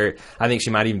 I think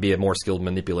she might even be a more skilled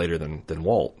manipulator than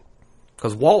Walt.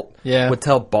 Because Walt would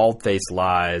tell bald-faced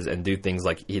lies and do things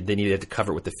like then he had to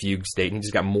cover it with the fugue state, and he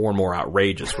just got more and more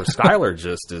outrageous, where Skylar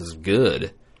just is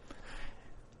good.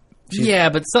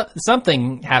 But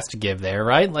something has to give there,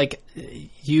 right? Like,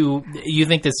 you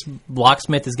think this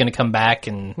locksmith is going to come back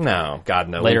and... No, God,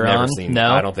 no. Later we've never on? Seen,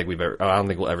 no? I don't think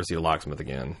we'll ever see the locksmith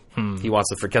again. He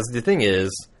wants to... Because the thing is...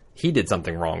 He did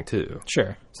something wrong too.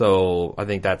 Sure. So I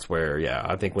think that's where,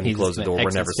 I think when he closed the door, we're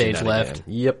never seeing that again.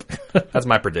 Yep. That's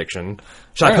my prediction.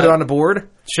 Should I put it on the board?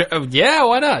 Sure. Yeah,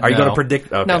 why not? Are you going to predict?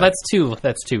 Okay. No, that's too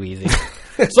easy.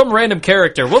 Some random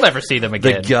character. We'll never see them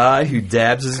again. The guy who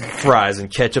dabs his fries in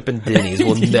ketchup and Denny's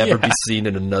will never be seen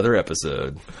in another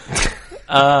episode.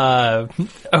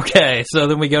 Okay, so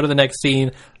then we go to the next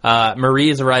scene. Marie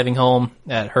is arriving home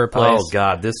at her place. Oh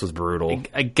God, this was brutal.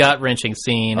 A gut-wrenching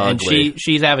scene. Ugly. And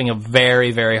she's having a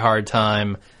very, very hard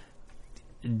time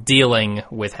dealing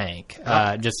with Hank.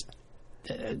 Just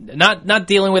not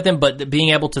dealing with him, but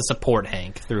being able to support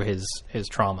Hank through his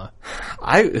trauma.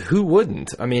 Who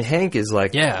wouldn't? I mean, Hank is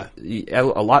like a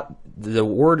lot. The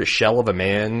word "shell of a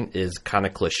man" is kind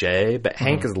of cliche, but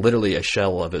Hank is literally a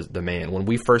shell of the man. When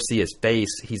we first see his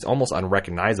face, he's almost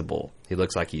unrecognizable. He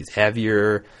looks like he's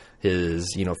heavier.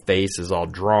 His face is all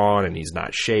drawn, and he's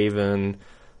not shaven.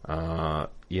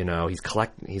 He's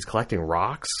collecting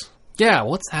rocks. Yeah,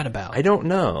 what's that about? I don't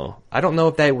know. I don't know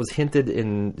if that was hinted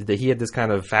in that he had this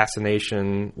kind of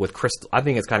fascination with crystal. I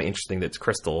think it's kind of interesting that it's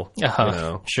crystal.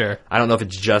 Sure. I don't know if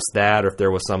it's just that or if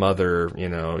there was some other,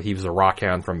 he was a rock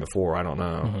hound from before. I don't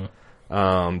know.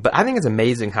 But I think it's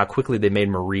amazing how quickly they made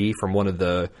Marie from one of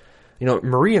the,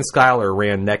 Marie and Skylar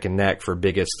ran neck and neck for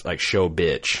biggest show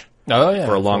bitch. Oh, yeah.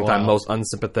 For a long time. Most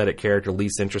unsympathetic character,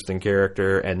 least interesting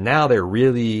character. And now they're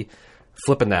really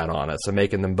flipping that on us and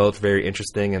making them both very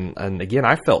interesting. And again,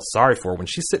 I felt sorry for her when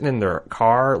she's sitting in their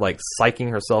car, psyching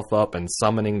herself up and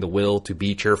summoning the will to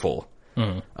be cheerful.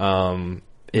 I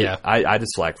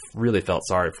just really felt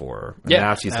sorry for her. And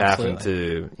now she's having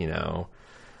to,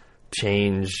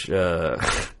 change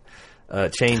Hank's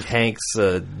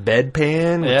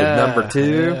bedpan with the number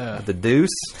 2, with the deuce.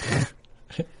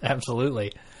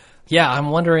 Absolutely. Yeah, I'm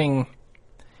wondering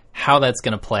how that's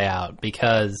going to play out,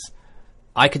 because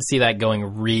I could see that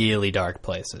going really dark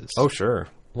places. Oh, sure.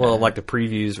 Well, the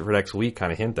previews for next week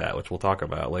kind of hint that, which we'll talk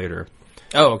about later.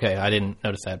 Oh, okay. I didn't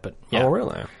notice that, but yeah. Oh,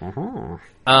 really?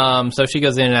 So she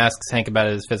goes in and asks Hank about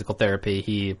his physical therapy.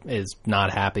 He is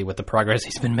not happy with the progress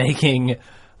he's been making.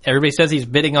 Everybody says he's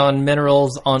bidding on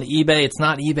minerals on eBay. It's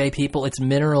not eBay, people. It's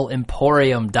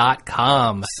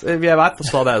mineralemporium.com. Yeah, I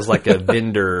saw that as a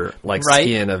vendor, right?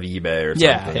 Skin of eBay or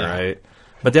something, right?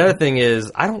 But the other thing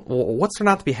is, what's there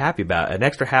not to be happy about? An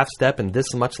extra half step and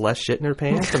this much less shit in her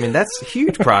pants? I mean, that's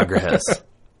huge progress.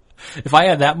 If I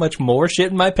had that much more shit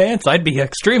in my pants, I'd be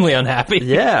extremely unhappy.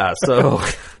 Yeah, so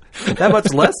that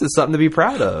much less is something to be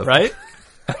proud of. Right?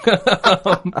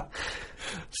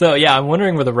 So, yeah, I'm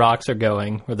wondering where the rocks are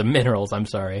going, or the minerals, I'm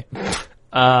sorry.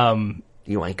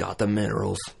 You ain't got the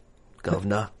minerals,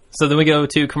 governor. So then we go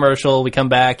to commercial, we come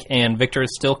back, and Victor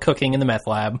is still cooking in the meth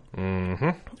lab.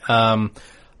 Mm-hmm.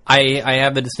 I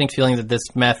have the distinct feeling that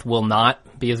this meth will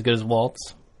not be as good as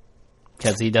Walt's,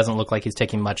 because he doesn't look like he's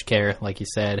taking much care, like you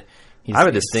said. He's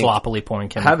sloppily pouring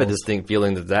chemicals. I have a distinct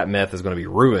feeling that meth is going to be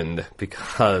ruined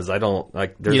because I don't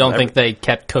like. You don't think they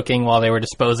kept cooking while they were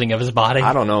disposing of his body?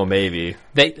 I don't know. Maybe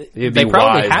they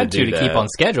probably had to keep on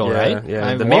schedule, right?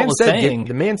 Yeah. The man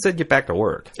said get back to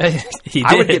work. He did.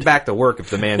 I would get back to work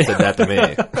if the man said that to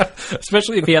me.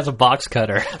 Especially if he has a box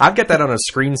cutter. I've got that on a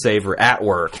screensaver at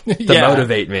work to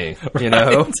motivate me. You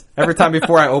know, every time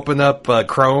before I open up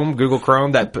Google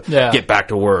Chrome, get back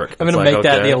to work. I'm going to make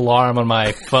that the alarm on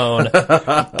my phone.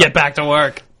 Get back to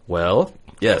work. Well,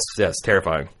 yes,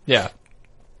 terrifying. Yeah.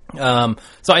 So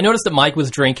I noticed that Mike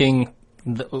was drinking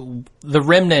the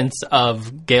remnants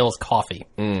of Gale's coffee.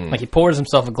 Like he pours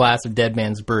himself a glass of Dead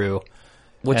Man's Brew.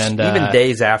 Which, even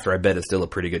days after, I bet it's still a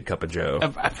pretty good cup of joe.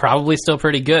 Probably still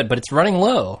pretty good, but it's running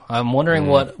low. I'm wondering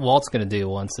what Walt's going to do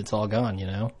once it's all gone, you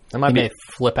know? He may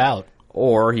flip out.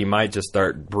 Or he might just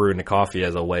start brewing the coffee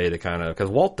as a way to kind of... Because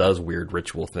Walt does weird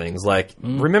ritual things. Like,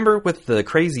 remember with the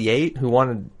Crazy Eight who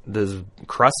wanted the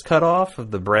crust cut off of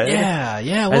the bread?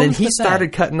 Yeah. And then he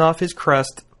started cutting off his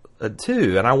crust,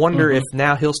 too. And I wonder if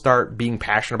now he'll start being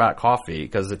passionate about coffee.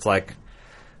 Because it's like,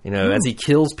 you know, as he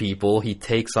kills people, he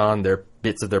takes on their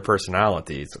bits of their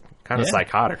personality. It's kind of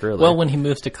psychotic, really. Well, when he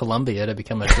moves to Colombia to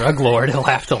become a drug lord, he'll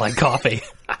have to like coffee.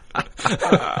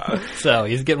 So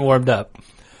he's getting warmed up.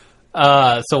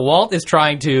 So Walt is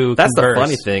trying to That's converse. The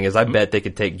funny thing is I bet they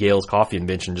could take Gale's coffee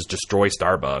invention and just destroy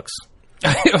Starbucks.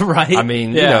 Right? I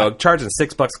mean, you know, charging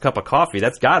 $6 a cup of coffee,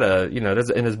 that's gotta, you know,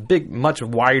 there's much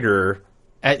wider...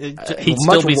 He'd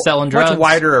still be selling drugs. Much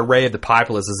wider array of the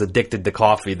populace is addicted to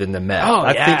coffee than the meth. Oh,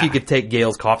 I think you could take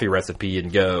Gale's coffee recipe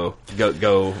and go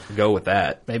with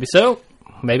that. Maybe so.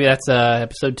 Maybe that's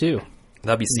episode 2.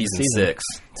 That'd be season 6.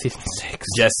 Season 6.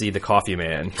 Jesse the Coffee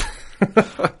Man.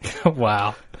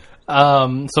 Wow.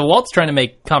 So Walt's trying to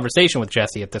make conversation with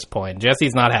Jesse at this point.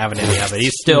 Jesse's not having any of it.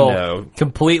 He's still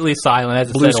completely silent,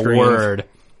 hasn't said a word.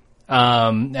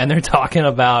 And they're talking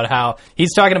about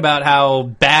how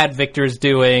bad Victor's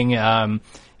doing.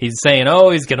 He's saying,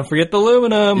 he's going to forget the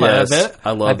aluminum. Yes,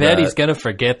 I bet he's going to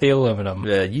forget the aluminum.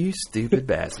 Yeah, you stupid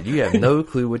bastard. You have no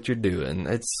clue what you're doing.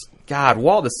 God,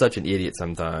 Walt is such an idiot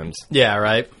sometimes. Yeah,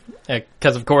 right.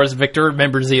 Because, of course, Victor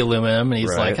remembers the aluminum, and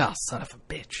he's like, oh, son of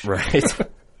a bitch. Right.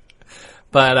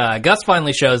 But Gus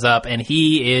finally shows up, and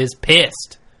he is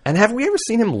pissed. And have we ever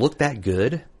seen him look that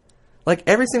good? Like,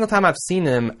 every single time I've seen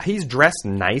him, he's dressed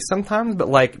nice sometimes, but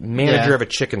like manager of a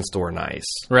chicken store nice.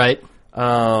 Right.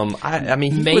 I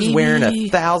mean, he was wearing a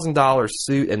 $1,000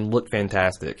 suit and looked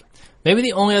fantastic. Maybe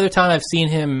the only other time I've seen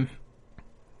him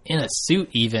in a suit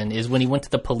even is when he went to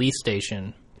the police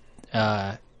station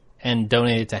and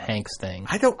donated to Hank's thing.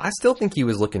 I still think he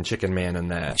was looking Chicken Man in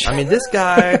that. I mean, this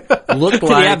guy looked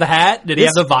like... Did he have the hat? Did he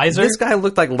have the visor? This guy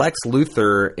looked like Lex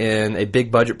Luthor in a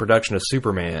big budget production of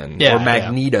Superman or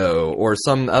Magneto or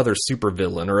some other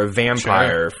supervillain or a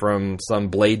vampire from some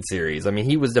Blade series. I mean,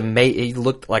 he was he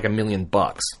looked like $1 million.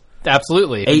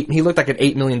 Absolutely. He looked like an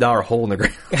 $8 million hole in the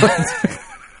ground.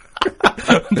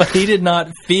 But he did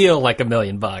not feel like $1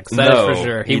 million. That is for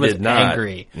sure. He was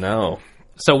angry. No.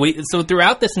 So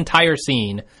throughout this entire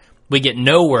scene, we get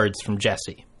no words from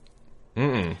Jesse.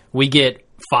 We get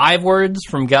 5 words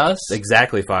from Gus.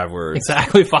 Exactly 5 words.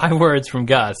 Exactly 5 words from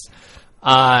Gus.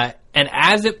 And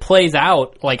as it plays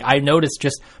out, like I noticed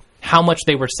just how much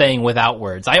they were saying without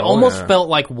words. I almost felt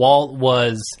like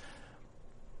Walt's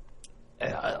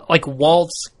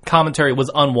commentary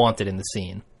was unwanted in the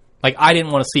scene. Like, I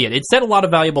didn't want to see it. It said a lot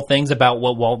of valuable things about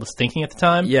what Walt was thinking at the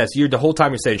time. Yes, the whole time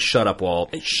you're saying, shut up,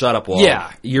 Walt. Shut up, Walt.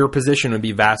 Yeah. Your position would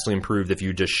be vastly improved if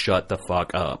you just shut the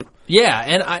fuck up. Yeah,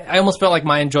 and I almost felt like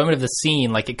my enjoyment of the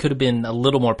scene, like, it could have been a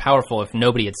little more powerful if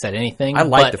nobody had said anything. I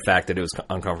like the fact that it was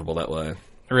uncomfortable that way.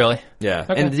 Really? Yeah.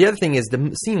 Okay. And the other thing is,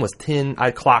 the scene was I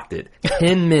clocked it,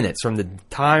 10 minutes from the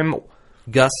time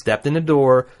Gus stepped in the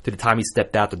door to the time he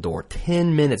stepped out the door.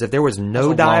 10 minutes. If there was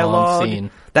no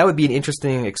dialogue, that would be an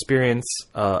interesting experience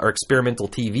or experimental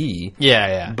TV.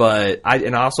 Yeah. But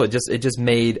it just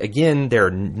made, again, they're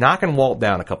knocking Walt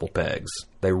down a couple pegs.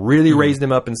 They really raised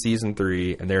him up in season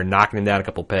 3, and they're knocking him down a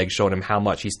couple pegs, showing him how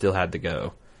much he still had to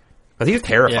go. Because he was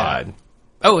terrified. Yeah.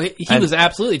 Oh, he was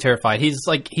absolutely terrified. He's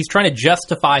trying to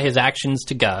justify his actions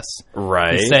to Gus.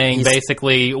 Right. He's saying,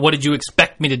 basically, what did you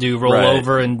expect me to do? Roll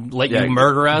over and let you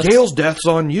murder us? Gale's death's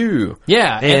on you.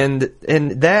 Yeah. And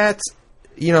that's,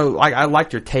 you know, I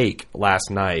liked your take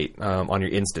last night on your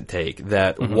instant take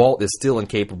that Walt is still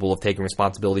incapable of taking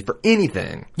responsibility for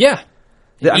anything. Yeah.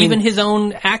 I Even mean, his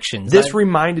own actions. This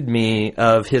reminded me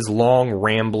of his long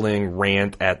rambling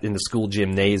rant in the school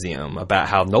gymnasium about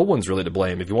how no one's really to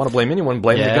blame. If you want to blame anyone,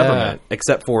 blame the government.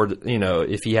 Except for, you know,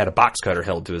 if he had a box cutter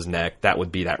held to his neck, that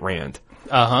would be that rant.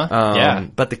 Yeah.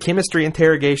 But the chemistry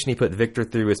interrogation he put Victor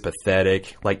through is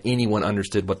pathetic. Like, anyone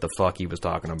understood what the fuck he was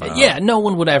talking about. Yeah, no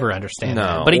one would ever understand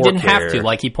that. But he didn't have to,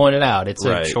 like he pointed out. It's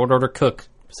a short order cook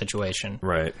situation.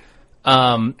 Right.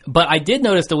 But I did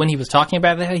notice that when he was talking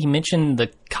about that, he mentioned the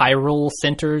chiral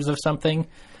centers of something.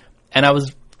 And I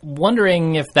was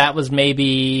wondering if that was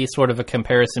maybe sort of a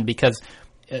comparison because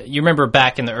you remember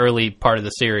back in the early part of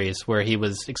the series where he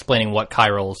was explaining what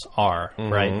chirals are,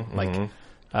 right? Like,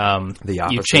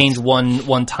 you change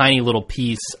one tiny little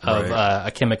piece of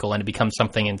a chemical and it becomes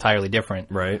something entirely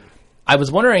different. Right. I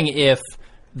was wondering if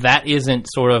that isn't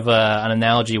sort of an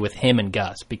analogy with him and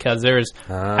Gus, because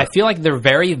I feel like they're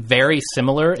very, very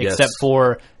similar, except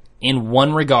for in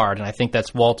one regard, and I think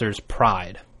that's Walter's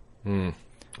pride.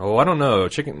 Oh, I don't know.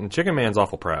 Chicken Man's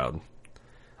awful proud.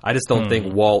 I just don't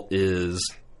think Walt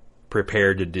is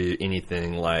prepared to do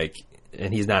anything like,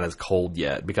 and he's not as cold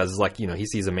yet, because it's like, you know, he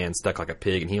sees a man stuck like a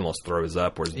pig and he almost throws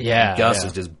up, whereas Gus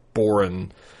is just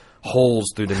boring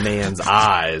holes through the man's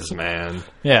eyes, man.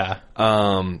 Yeah.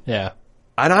 Yeah.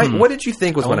 And what did you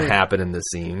think was going to happen in this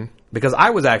scene? Because I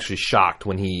was actually shocked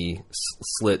when he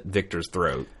slit Victor's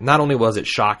throat. Not only was it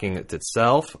shocking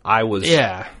itself, I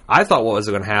thought what was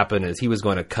going to happen is he was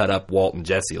going to cut up Walt and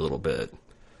Jesse a little bit.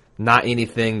 Not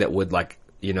anything that would, like,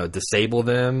 you know, disable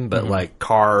them, but like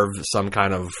carve some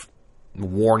kind of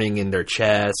warning in their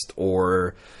chest,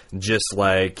 or just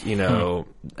like, you know,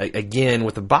 again,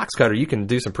 with a box cutter, you can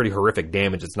do some pretty horrific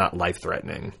damage. It's not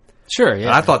life-threatening. Sure, yeah. And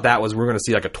I thought that was, we're going to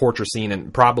see like a torture scene,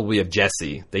 and probably of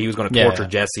Jesse, that he was going to torture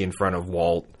Jesse in front of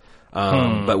Walt.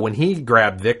 But when he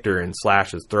grabbed Victor and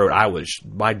slashed his throat,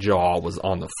 my jaw was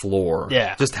on the floor.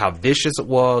 Yeah. Just how vicious it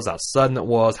was, how sudden it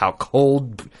was, how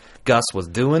cold Gus was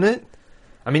doing it.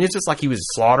 I mean, it's just like he was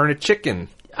slaughtering a chicken.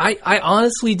 I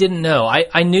honestly didn't know.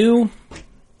 I knew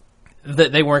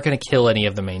that they weren't going to kill any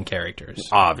of the main characters.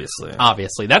 Obviously.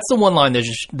 That's the one line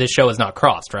this show has not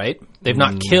crossed, right? They've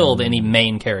not killed any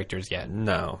main characters yet.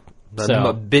 No.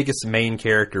 The biggest main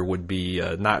character would be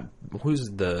it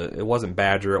wasn't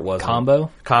Badger, it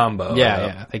wasn't... Combo.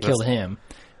 Yeah. They killed him.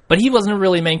 But he wasn't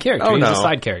really a main character. He was a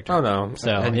side character. Oh, no. So,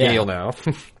 and Gale now.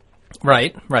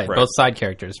 Right. Both side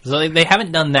characters. So they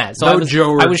haven't done that. So no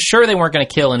I was sure they weren't going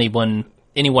to kill any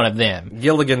one of them.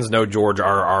 Gilligan's no George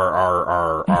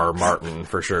R. Martin,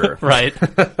 for sure. Right.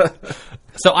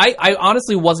 So I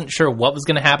honestly wasn't sure what was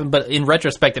going to happen, but in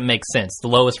retrospect, it makes sense. The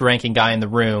lowest ranking guy in the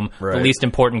room, the least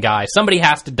important guy. Somebody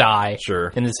has to die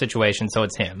in this situation, so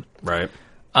it's him. Right.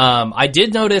 I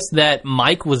did notice that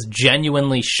Mike was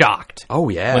genuinely shocked. Oh,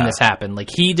 yeah. When this happened. Like,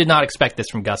 he did not expect this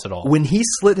from Gus at all. When he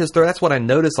slit his throat, that's what I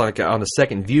noticed like on the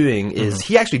second viewing, is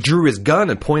he actually drew his gun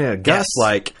and pointed at Gus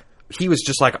like... He was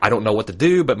just like, I don't know what to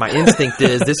do, but my instinct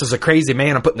is, this is a crazy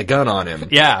man, I'm putting the gun on him.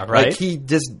 Yeah, right. Like, he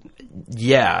just,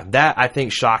 that I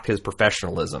think shocked his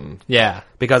professionalism. Yeah.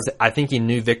 Because I think he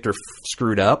knew Victor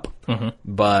screwed up,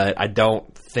 but I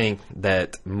don't think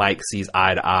that Mike sees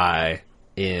eye to eye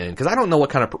because I don't know what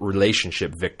kind of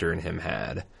relationship Victor and him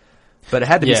had. But it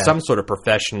had to be some sort of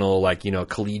professional, like, you know,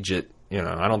 collegiate, you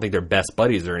know, I don't think they're best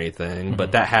buddies or anything,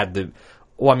 but that had to,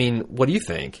 well, I mean, what do you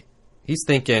think? He's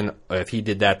thinking, if he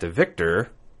did that to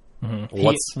Victor,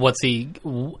 what's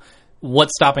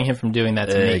stopping him from doing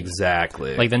that to me?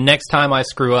 Exactly. Like, the next time I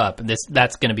screw up,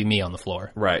 that's going to be me on the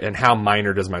floor. Right. And how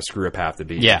minor does my screw up have to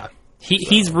be? Yeah.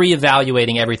 He's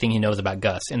reevaluating everything he knows about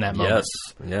Gus in that moment.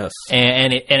 Yes.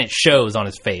 And it shows on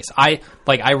his face. I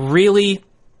really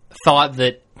thought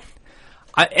that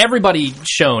everybody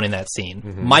shown in that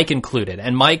scene, Mike included,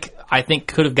 and Mike, I think,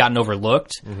 could have gotten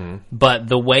overlooked, but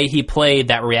the way he played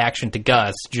that reaction to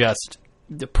Gus just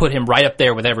put him right up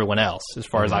there with everyone else, as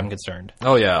far as I'm concerned.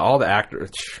 Oh, yeah, all the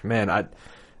actors, man,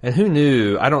 and who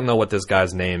knew, I don't know what this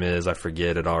guy's name is, I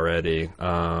forget it already,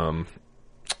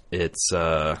 it's,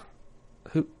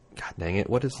 who, God dang it,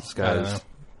 what is this guy's?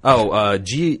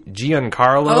 Giancarlo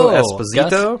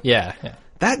Esposito? Gus? Yeah.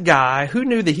 That guy, who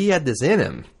knew that he had this in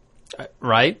him?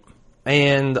 Right.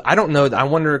 And I don't know. I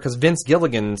wonder, because Vince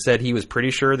Gilligan said he was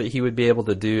pretty sure that he would be able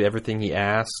to do everything he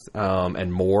asked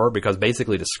and more, because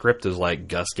basically the script is like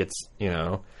Gus gets, you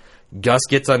know, Gus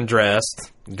gets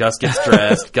undressed. Gus gets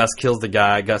dressed. Gus kills the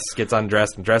guy. Gus gets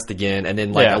undressed and dressed again. And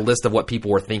then, a list of what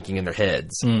people were thinking in their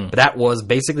heads. But that was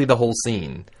basically the whole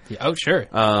scene. Yeah, oh, sure.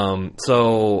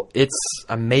 So it's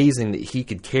amazing that he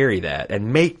could carry that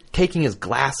and taking his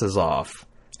glasses off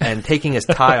and taking his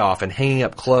tie off and hanging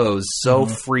up clothes so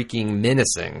freaking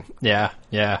menacing. Yeah.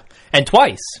 And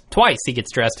twice he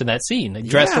gets dressed in that scene,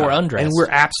 dressed or undressed. And we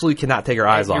absolutely cannot take our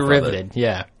eyes off riveted. Of it.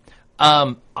 Yeah.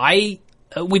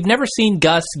 We've never seen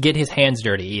Gus get his hands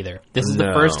dirty either. This is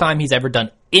the first time he's ever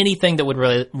done anything that would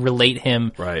relate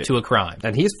him to a crime.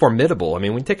 And he's formidable. I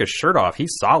mean, when you take his shirt off,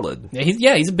 he's solid.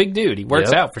 He's a big dude. He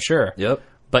works out for sure. Yep.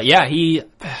 But yeah,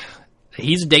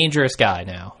 he's a dangerous guy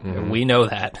now. We know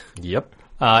that. Yep.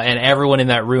 And everyone in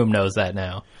that room knows that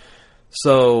now.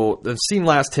 So the scene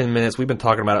lasts 10 minutes. We've been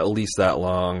talking about it at least that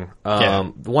long.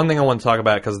 The one thing I want to talk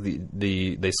about, because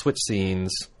they switch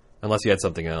scenes. Unless you had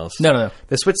something else. No.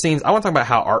 The switch scenes, I want to talk about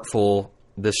how artful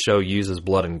this show uses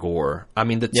blood and gore. I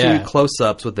mean, the two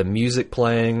close-ups with the music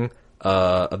playing,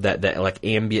 of that like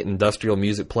ambient industrial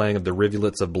music playing of the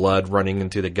rivulets of blood running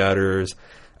into the gutters,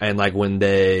 and like when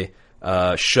they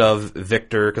shove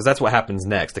Victor, because that's what happens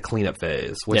next, the cleanup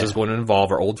phase, which is going to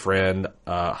involve our old friend,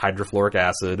 hydrofluoric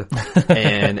acid,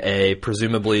 and a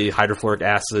presumably hydrofluoric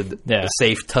acid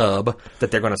safe tub that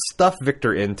they're going to stuff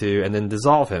Victor into and then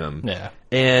dissolve him. Yeah.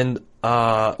 And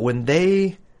when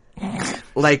they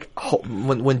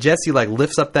when Jesse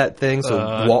lifts up that thing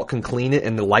so Walt can clean it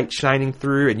and the light shining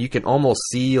through and you can almost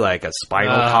see like a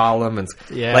spinal column and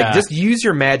just use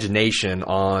your imagination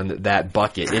on that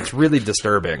bucket. It's really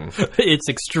disturbing. It's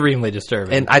extremely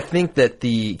disturbing. And I think that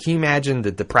can you imagine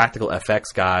that the practical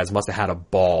effects guys must have had a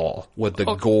ball with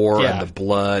the gore and the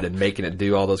blood and making it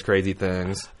do all those crazy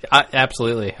things.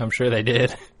 Absolutely. I'm sure they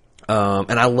did.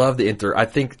 And I love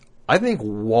I think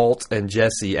Walt and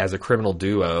Jesse as a criminal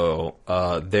duo,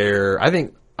 I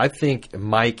think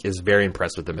Mike is very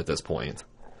impressed with them at this point.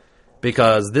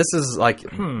 Because this is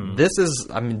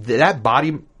that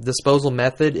body disposal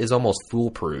method is almost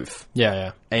foolproof.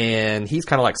 Yeah. And he's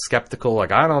kind of like skeptical,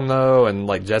 like, I don't know. And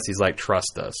like Jesse's like,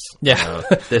 trust us. Yeah. You know,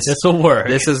 this will work.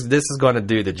 This is going to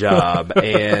do the job.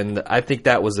 And I think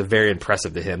that was very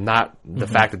impressive to him. Not the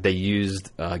fact that they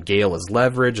used Gale as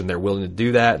leverage and they're willing to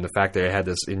do that. And the fact that they had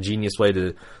this ingenious way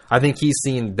I think he's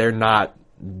seen they're not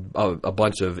a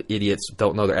bunch of idiots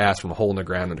don't know their ass from a hole in the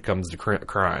ground when it comes to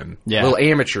crime. Yeah. A little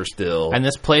amateur still. And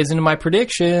this plays into my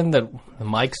prediction that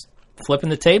Mike's flipping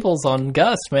the tables on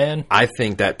Gus, man. I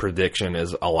think that prediction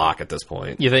is a lock at this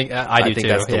point. You think? I do think too.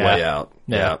 That's the way out.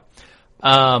 Yeah.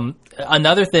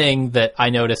 Another thing that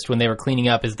I noticed when they were cleaning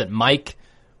up is that Mike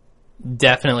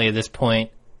definitely at this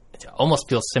point almost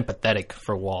feels sympathetic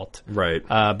for Walt. Right.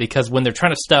 Because when they're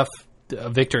trying to stuff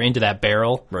Victor into that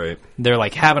barrel, right, they're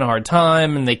like having a hard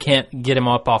time and they can't get him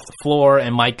up off the floor,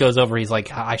 and Mike goes over, he's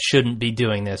like, I shouldn't be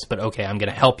doing this, but okay, I'm going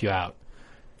to help you out.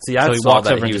 See, I saw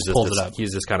that he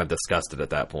was just kind of disgusted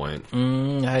at that point.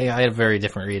 I had a very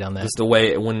different read on that. Just the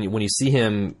way when you see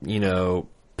him,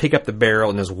 pick up the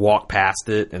barrel and just walk past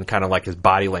it, and kind of like his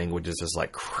body language is just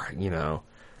like, yeah,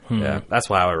 that's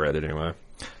why I read it anyway.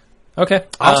 Okay.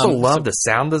 I also love the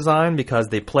sound design because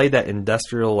they play that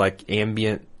industrial like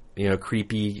ambient,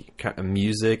 creepy kind of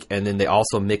music, and then they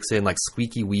also mix in like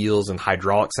squeaky wheels and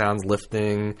hydraulic sounds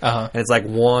lifting. And it's like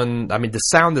the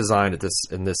sound design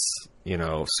in this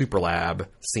super lab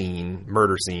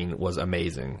murder scene was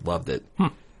amazing. Loved it.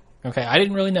 Okay, I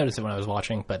didn't really notice it when I was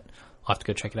watching, but I'll have to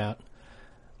go check it out.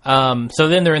 So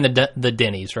then they're in the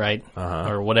Denny's, right?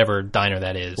 Or whatever diner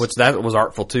that is. Which that was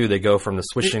artful too. They go from the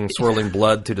swirling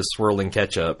blood to the swirling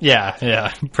ketchup.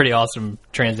 Yeah. Pretty awesome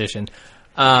transition.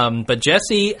 But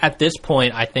Jesse, at this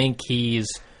point, I think he's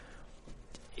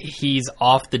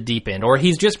off the deep end, or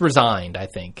he's just resigned, I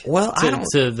think,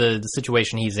 to the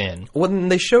situation he's in. When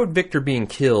they showed Victor being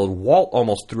killed, Walt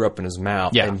almost threw up in his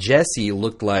mouth, yeah. And Jesse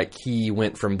looked like he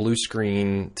went from blue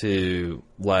screen to,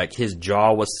 like, his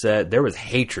jaw was set. There was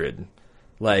hatred,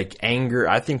 like, anger.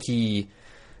 I think he's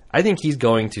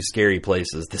going to scary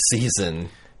places this season.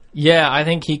 Yeah, I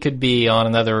think he could be on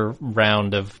another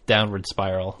round of Downward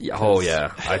Spiral. Oh,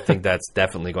 yeah. I think that's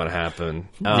definitely going to happen.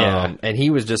 Yeah. And he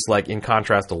was just like, in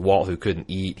contrast to Walt, who couldn't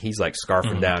eat, he's like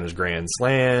scarfing down his Grand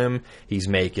Slam. He's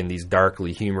making these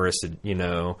darkly humorous,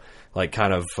 like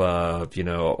kind of, I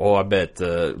bet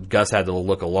Gus had to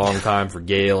look a long time for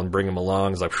Gale and bring him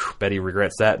along. He's like, bet he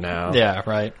regrets that now. Yeah,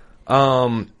 right.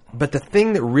 But the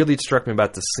thing that really struck me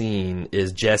about the scene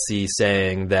is Jesse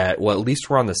saying that, well, at least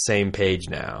we're on the same page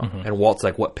now. Mm-hmm. And Walt's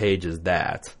like, what page is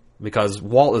that? Because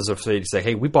Walt is afraid to say,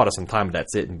 hey, we bought us some time, but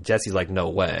that's it. And Jesse's like, no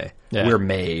way. Yeah. We're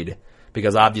made.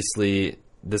 Because obviously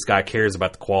this guy cares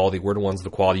about the quality. We're the ones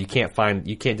with the quality. You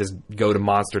can't just go to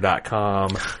monster.com,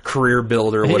 career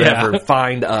builder, whatever,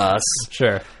 find us.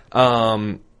 Sure.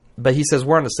 But he says,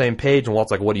 we're on the same page, and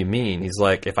Walt's like, what do you mean? He's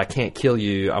like, if I can't kill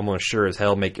you, I'm going to sure as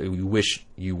hell make you wish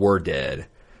you were dead.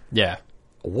 Yeah.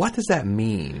 What does that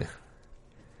mean?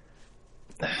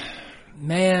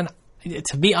 Man,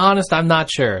 to be honest, I'm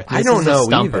not sure. I don't know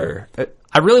either.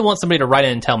 I really want somebody to write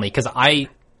in and tell me, because I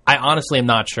honestly am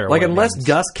not sure. Like, unless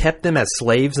Gus kept them as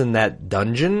slaves in that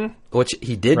dungeon, which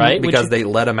he didn't, because they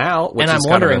let him out, which and I'm is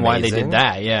wondering kind of why they did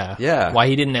that, yeah. Yeah. Why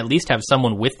he didn't at least have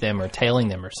someone with them or tailing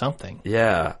them or something.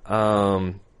 Yeah.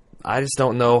 I just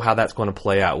don't know how that's going to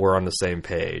play out. We're on the same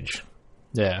page.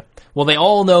 Yeah. Well, they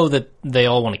all know that they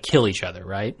all want to kill each other,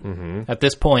 right? Mm-hmm. At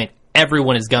this point,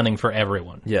 everyone is gunning for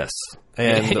everyone. Yes.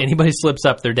 And anybody slips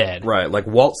up, they're dead. Right. Like,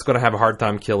 Walt's going to have a hard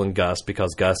time killing Gus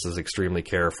because Gus is extremely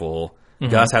careful.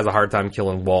 Mm-hmm. Gus has a hard time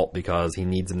killing Walt because he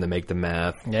needs him to make the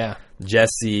meth. Yeah.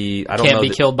 Jesse, I don't know. Can't be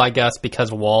killed by Gus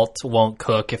because Walt won't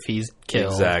cook if he's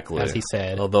killed, exactly, as he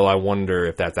said. Although I wonder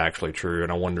if that's actually true,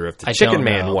 and I wonder if the Chicken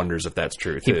Man wonders if that's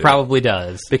true, too. He probably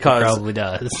does. Because, he probably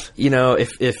does. You know,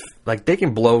 if like, they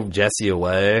can blow Jesse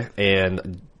away,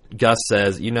 and Gus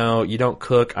says, you know, you don't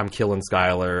cook, I'm killing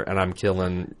Skyler, and I'm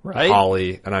killing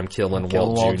Holly, and I'm killing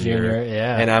Walt Jr.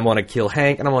 Yeah. And I'm going to kill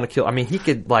Hank, and I'm going to kill... I mean, he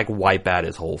could, like, wipe out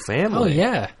his whole family. Oh,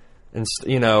 yeah. And,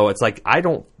 you know, it's like,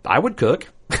 I would cook.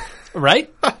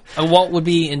 Right? Walt would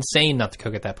be insane not to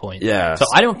cook at that point. Yeah. So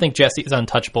I don't think Jesse is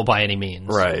untouchable by any means.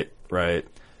 Right.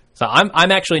 So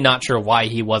I'm actually not sure why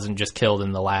he wasn't just killed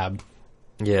in the lab.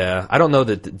 Yeah. I don't know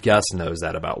that Gus knows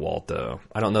that about Walt, though.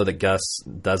 I don't know that Gus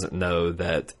doesn't know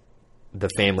that the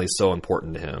family's so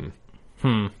important to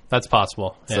him. That's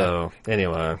possible. Yeah. So,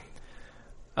 anyway.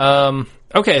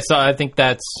 Okay, so I think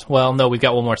that's... Well, no, we've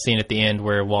got one more scene at the end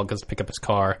where Walt goes to pick up his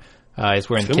car. He's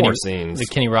wearing the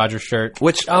Kenny Rogers shirt.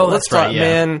 Which, let's talk,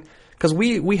 man, because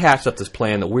we hashed up this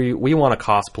plan that we want to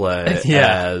cosplay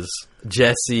as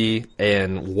Jesse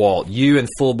and Walt. You in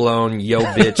full-blown yo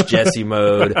bitch Jesse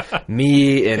mode.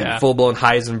 Me in full-blown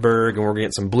Heisenberg, and we're going to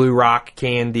get some Blue Rock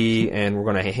candy, and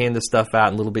we're going to hand this stuff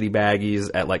out in little bitty baggies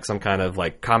at like some kind of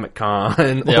like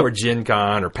Comic-Con or Gen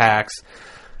Con or PAX.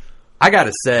 I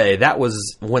gotta say, that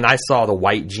was when I saw the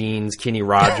white jeans, Kenny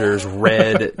Rogers,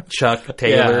 red Chuck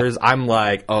Taylors. I'm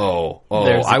like, I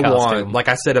want, like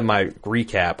I said in my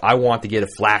recap, I want to get a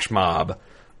flash mob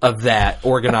of that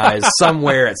organized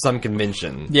somewhere at some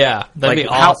convention. Yeah, that'd be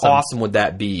How awesome. awesome would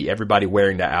that be? Everybody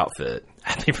wearing that outfit.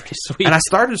 That'd be pretty sweet. And I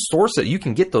started to source it. You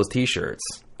can get those T-shirts,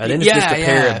 and then it's just a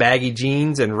pair of baggy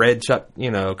jeans and red Chuck,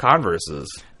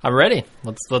 Converses. I'm ready.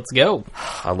 Let's go.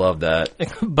 I love that.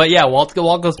 But yeah, Walt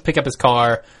goes to pick up his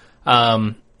car.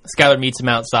 Skyler meets him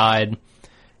outside.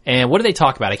 And what do they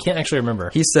talk about? I can't actually remember.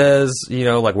 He says,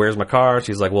 like, where's my car?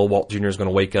 She's like, well, Walt Jr. is going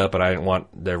to wake up, and I didn't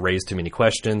want to raise too many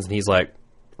questions. And he's like,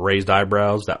 raised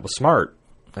eyebrows? That was smart.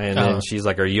 And then she's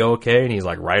like, are you okay? And he's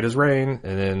like, right as rain.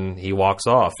 And then he walks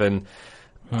off. And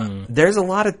there's a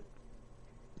lot of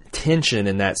tension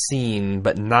in that scene,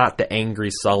 but not the angry,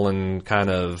 sullen kind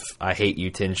of I hate you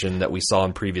tension that we saw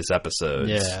in previous episodes.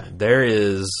 Yeah. There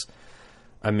is,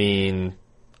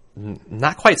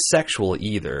 not quite sexual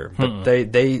either, but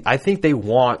I think they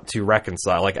want to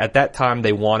reconcile. Like, at that time,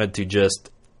 they wanted to just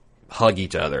hug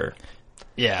each other.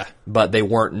 Yeah. But they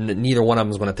weren't, neither one of them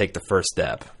was going to take the first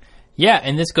step. Yeah,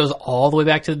 and this goes all the way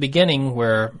back to the beginning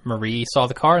where Marie saw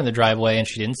the car in the driveway and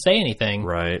she didn't say anything.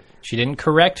 Right. She didn't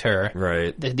correct her.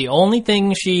 Right. The only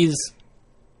thing she's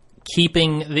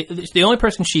keeping, the only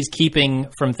person she's keeping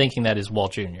from thinking that is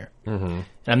Walt Jr. Mm-hmm. And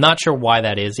I'm not sure why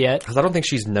that is yet. Because I don't think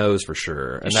she knows for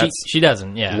sure. And she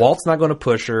doesn't, yeah. Walt's not going to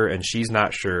push her and she's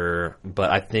not sure, but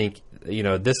I think,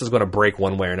 this is going to break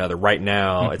one way or another. Right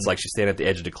now, it's like she's standing at the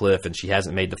edge of the cliff and she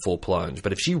hasn't made the full plunge.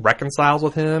 But if she reconciles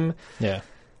with him... Yeah.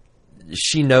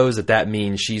 She knows that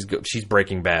means she's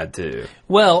breaking bad too.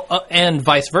 Well, and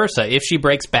vice versa. If she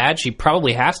breaks bad, she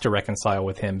probably has to reconcile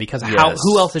with him because who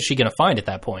else is she going to find at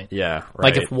that point? Yeah,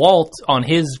 right. Like if Walt on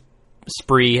his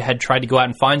spree had tried to go out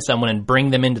and find someone and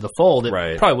bring them into the fold, it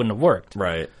probably wouldn't have worked.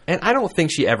 Right. And I don't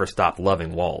think she ever stopped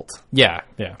loving Walt. Yeah.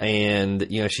 And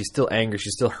she's still angry.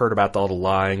 She's still hurt about all the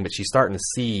lying, but she's starting to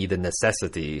see the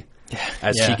necessity.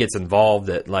 As she gets involved,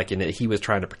 he was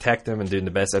trying to protect him and doing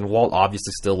the best, and Walt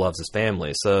obviously still loves his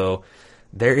family. So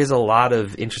there is a lot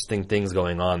of interesting things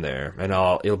going on there, and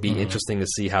it'll be interesting to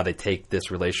see how they take this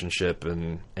relationship,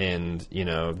 and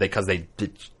because they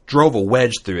drove a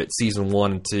wedge through it, season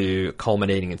 1 and 2,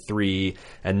 culminating in 3,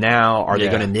 and now are they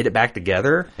going to knit it back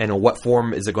together? And in what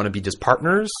form is it going to be? Just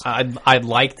partners? I'd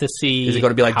like to see. Is it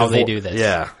going to be like how they do this?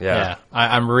 Yeah.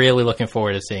 I'm really looking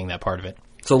forward to seeing that part of it.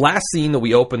 So last scene that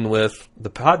we opened with the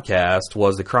podcast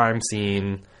was the crime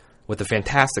scene with the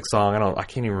fantastic song. I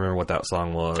can't even remember what that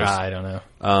song was. I don't know.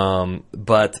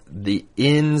 But the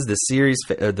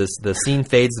scene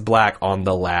fades to black on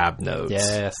the lab notes.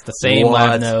 Yes, the same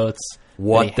lab notes.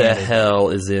 What the hell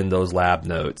is in those lab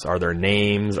notes? Are there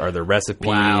names? Are there recipes?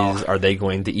 Wow. Are they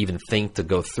going to even think to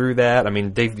go through that? I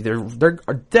mean, they're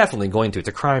definitely going to. It's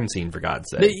a crime scene, for God's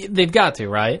sake. They've got to,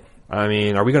 right? I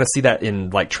mean, are we going to see that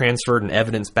in like transferred in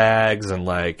evidence bags and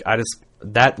like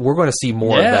we're going to see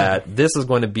more of that. This is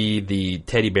going to be the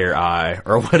teddy bear eye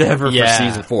or whatever for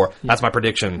season 4. That's my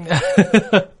prediction.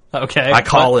 Okay, I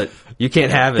call it. You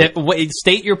can't have it.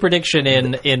 State your prediction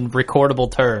in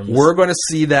recordable terms. We're going to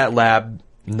see that lab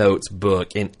notes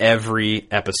book in every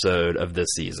episode of this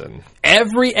season.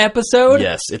 Every episode?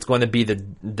 Yes, it's going to be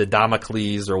the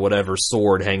Damocles or whatever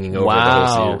sword hanging over the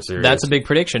whole series. That's a big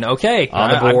prediction. Okay,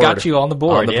 I've got you on the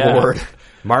board. Board.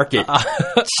 Mark it.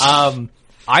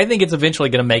 I think it's eventually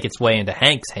going to make its way into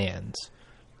Hank's hands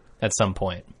at some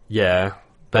point. Yeah,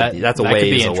 but that's a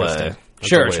ways away.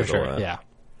 Sure.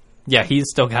 Yeah, he's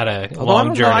still got a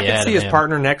long journey ahead. I can see his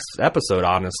partner next episode,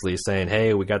 honestly, saying,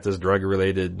 "Hey, we got this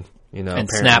drug-related, and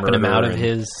snapping him out of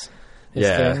his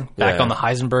thing, back on the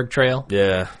Heisenberg trail."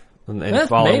 Yeah, and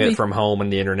following it from home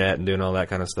and the internet and doing all that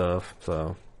kind of stuff.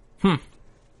 So,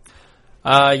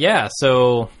 yeah.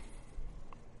 So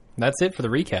that's it for the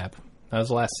recap. That was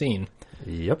the last scene.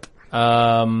 Yep.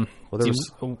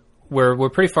 We're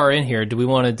pretty far in here. Do we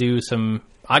want to do some?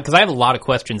 Because I have a lot of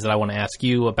questions that I want to ask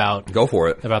you about. Go for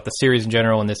it. About the series in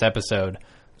general in this episode.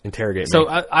 Interrogate me. So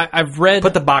I've read.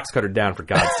 Put the box cutter down, for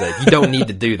God's sake. You don't need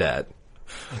to do that.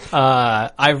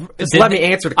 Let me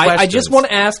answer the questions. I just want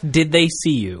to ask: did they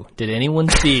see you? Did anyone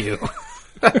see you?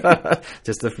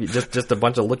 just a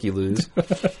bunch of looky-loos.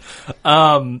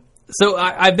 So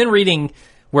I've been reading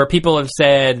where people have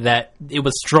said that it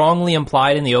was strongly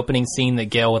implied in the opening scene that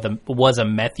Gale was a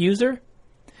meth user.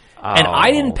 And I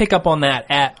didn't pick up on that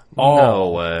at all. No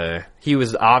way. He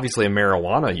was obviously a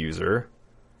marijuana user.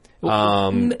 No,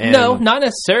 not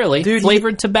necessarily. Dude,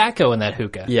 flavored tobacco in that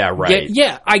hookah. Yeah, right.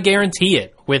 Yeah, I guarantee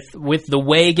it. With the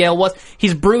way Gale was,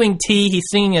 he's brewing tea, he's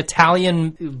singing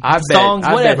Italian songs,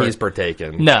 whatever. I bet he's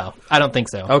partaken. No, I don't think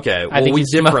so. Okay, well, we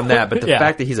differ from that, but the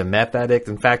fact that he's a meth addict,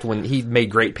 in fact, when he made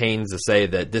great pains to say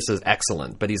that this is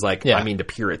excellent, but he's like, I mean, to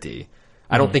purity.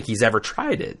 I don't think he's ever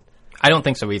tried it. I don't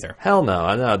think so either. Hell no.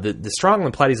 I know. The strongly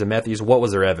implied he's a meth user. What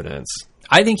was their evidence?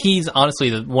 I think he's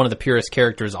honestly one of the purest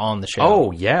characters on the show.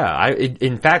 Oh, yeah.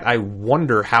 In fact, I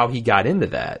wonder how he got into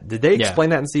that. Did they explain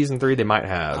that in season 3? They might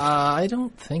have. I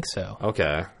don't think so.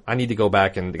 Okay. I need to go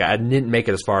back and... I didn't make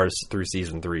it as far as through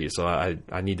season 3, so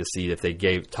I need to see if they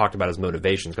talked about his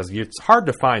motivations, because it's hard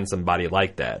to find somebody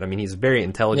like that. I mean, he's very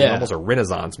intelligent, almost a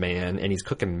Renaissance man, and he's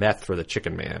cooking meth for the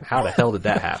Chicken Man. How the hell did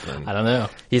that happen? I don't know.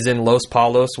 He's in Los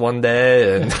Palos one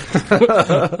day, and...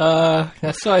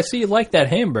 So I see you like that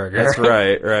hamburger. That's right.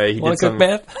 He Want to cook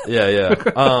meth? Yeah.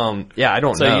 I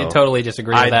don't know. So you totally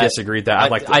disagree with that? I disagree with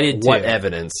that. I did too. What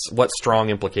evidence? What strong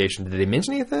implication? Did they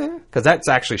mention anything? Because that's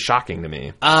actually shocking to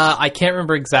me. I can't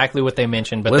remember exactly what they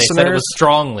mentioned, but they said it was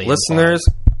strongly. Listeners,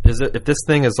 if this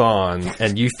thing is on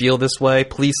and you feel this way,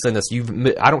 please send us.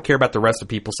 I don't care about the rest of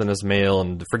people. Send us mail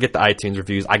and forget the iTunes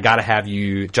reviews. I got to have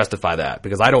you justify that,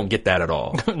 because I don't get that at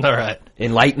all. All right.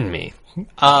 Enlighten me.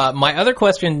 My other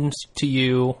questions to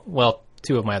you, well,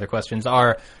 two of my other questions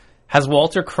are, has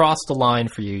Walter crossed the line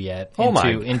for you yet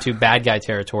into bad guy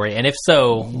territory? And if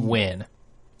so, when?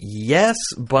 Yes,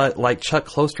 but like Chuck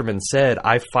Klosterman said,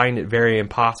 I find it very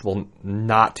impossible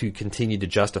not to continue to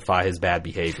justify his bad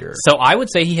behavior. So I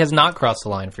would say he has not crossed the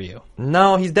line for you.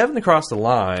 No, he's definitely crossed the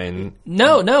line.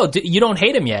 No, you don't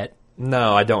hate him yet.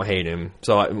 No, I don't hate him.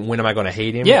 So when am I going to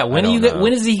hate him? Yeah, when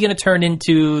is he going to turn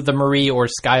into the Marie or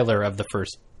Skylar of the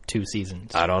first 2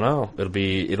 seasons? I don't know. It'll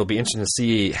be interesting to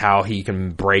see how he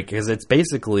can break, because it's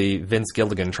basically Vince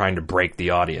Gilligan trying to break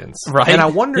the audience. Right. And I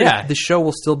wonder if the show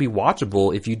will still be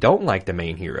watchable if you don't like the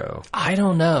main hero. I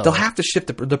don't know. They'll have to shift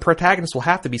the protagonist will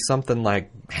have to be something like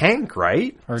Hank,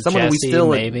 right? Or someone Jesse, we still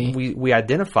maybe. we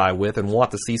identify with and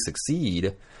want to see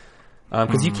succeed.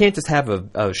 Because you can't just have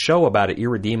a show about an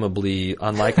irredeemably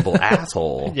unlikable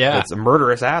asshole. Yeah. It's a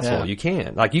murderous asshole. Yeah. You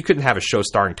can't. Like, you couldn't have a show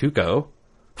starring Tuco.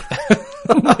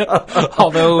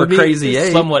 Although it would be Crazy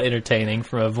Eight. somewhat entertaining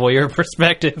from a voyeur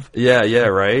perspective. Yeah,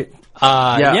 right.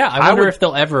 I wonder if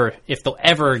they'll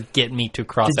ever get me to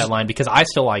cross that line, because I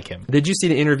still like him. Did you see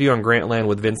the interview on Grantland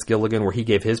with Vince Gilligan where he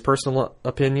gave his personal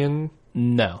opinion?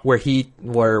 No.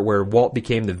 Where Walt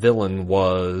became the villain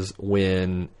was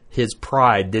when his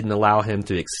pride didn't allow him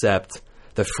to accept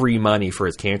the free money for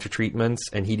his cancer treatments,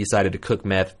 and he decided to cook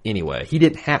meth anyway. He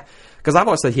didn't have, because I've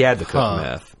always said he had to cook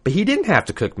meth, but he didn't have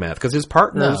to cook meth because his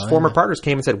former partners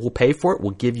came and said, we'll pay for it,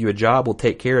 we'll give you a job, we'll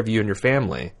take care of you and your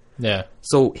family. Yeah.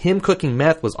 So him cooking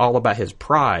meth was all about his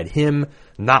pride, him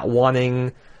not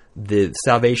wanting the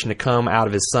salvation to come out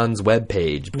of his son's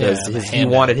webpage because he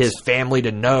wanted his family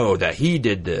to know that he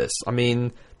did this. I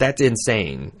mean, that's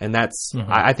insane. And that's,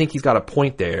 I think he's got a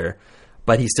point there,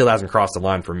 but he still hasn't crossed the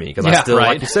line for me. Because I still,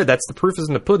 like you said, that's the proof is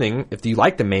in the pudding. If you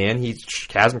like the man, he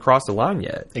hasn't crossed the line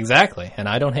yet. Exactly. And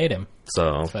I don't hate him.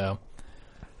 So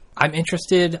I'm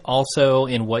interested also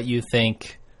in what you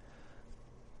think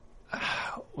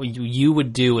you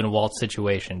would do in Walt's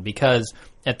situation, because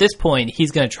at this point he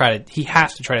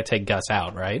has to try to take Gus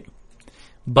out, right?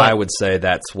 But I would say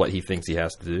that's what he thinks he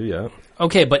has to do, yeah.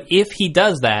 Okay, but if he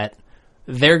does that,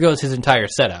 there goes his entire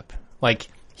setup. Like,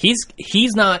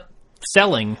 he's not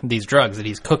selling these drugs that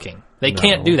he's cooking. They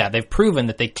can't do that. They've proven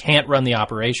that they can't run the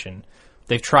operation.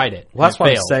 They've tried it. Well, that's what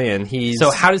I'm saying.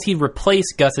 So how does he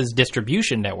replace Gus's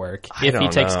distribution network if he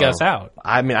takes Gus out?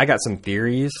 I mean, I got some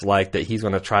theories, like that he's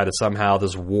going to try to somehow,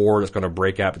 this war that's going to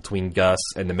break out between Gus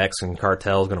and the Mexican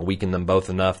cartel is going to weaken them both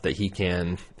enough that he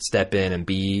can step in and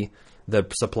be the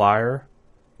supplier.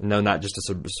 No, not just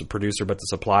a producer, but the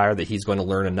supplier, that he's going to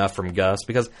learn enough from Gus,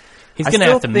 because he's going to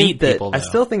have to meet people, though. I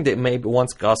still think that maybe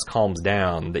once Gus calms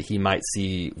down, that he might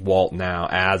see Walt now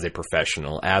as a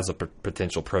professional, as a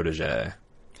potential protege.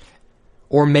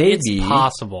 Or maybe... It's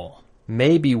possible.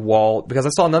 Maybe Walt... Because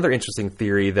I saw another interesting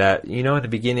theory that, you know, at the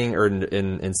beginning, or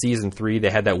in season 3,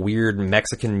 they had that weird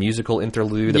Mexican musical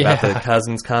interlude about the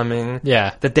cousins coming.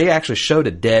 Yeah. That they actually showed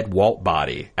a dead Walt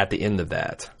body at the end of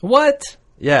that. What?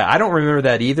 Yeah, I don't remember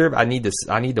that either. I need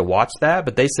to watch that.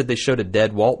 But they said they showed a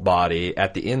dead Walt body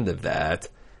at the end of that.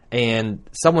 And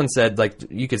someone said, like,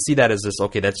 you could see that as just,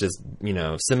 okay, that's just, you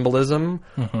know, symbolism.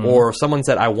 Mm-hmm. Or someone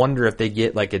said, I wonder if they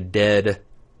get, like, a dead...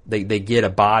 They get a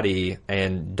body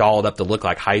and doll it up to look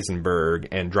like Heisenberg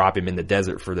and drop him in the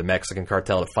desert for the Mexican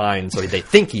cartel to find, so they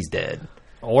think he's dead.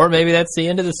 Or maybe that's the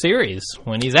end of the series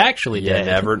when he's actually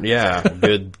dead.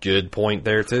 Good point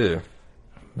there too.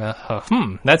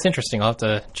 That's interesting. I'll have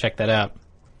to check that out.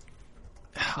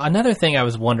 Another thing I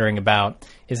was wondering about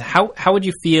is how would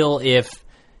you feel if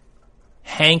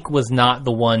Hank was not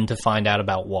the one to find out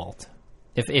about Walt?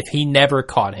 If he never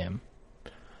caught him?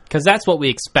 Because that's what we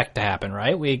expect to happen,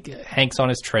 right? Hank's on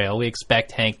his trail. We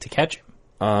expect Hank to catch him.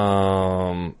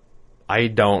 I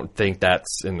don't think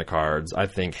that's in the cards. I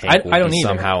think Hank will be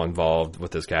somehow involved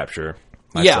with this capture.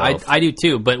 Myself. Yeah, I do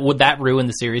too. But would that ruin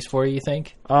the series for you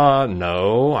think?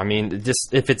 No. I mean,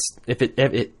 just if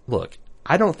it look,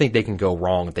 I don't think they can go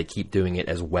wrong if they keep doing it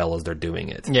as well as they're doing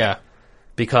it. Yeah.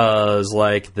 Because,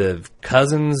 like, the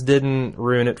cousins didn't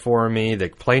ruin it for me. The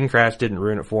plane crash didn't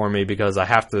ruin it for me because I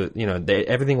have to, you know,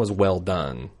 everything was well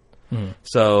done. Mm.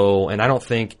 So, and I don't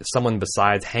think someone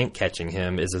besides Hank catching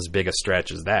him is as big a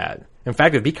stretch as that. In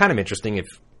fact, it'd be kind of interesting if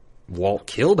Walt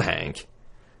killed Hank.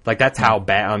 Like, that's how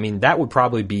bad. I mean, that would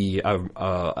probably be a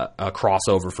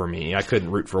crossover for me. I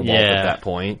couldn't root for Walt at that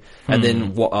point. And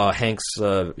then Hank's,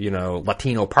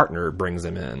 Latino partner brings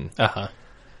him in. Uh-huh.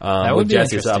 That would be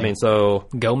interesting. I mean, so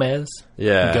Gomez,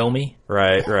 Gomi,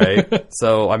 right.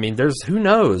 So, I mean, who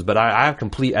knows? But I have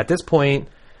complete at this point.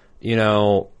 You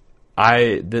know,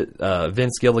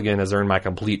 Vince Gilligan has earned my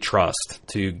complete trust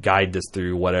to guide this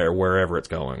through wherever it's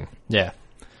going. Yeah.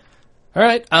 All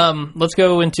right. Let's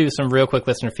go into some real quick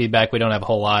listener feedback. We don't have a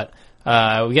whole lot.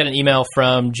 We got an email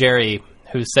from Jerry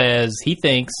who says he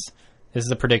thinks, this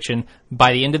is a prediction,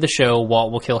 by the end of the show,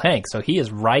 Walt will kill Hank. So he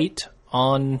is right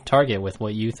on target with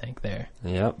what you think there.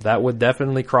 Yep, that would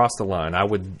definitely cross the line.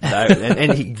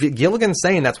 Gilligan's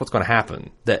saying that's what's going to happen.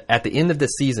 That at the end of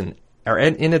this season, or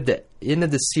end of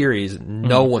the series,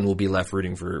 no one will be left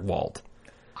rooting for Walt.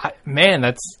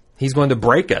 He's going to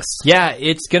break us. Yeah,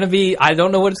 it's going to be. I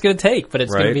don't know what it's going to take, but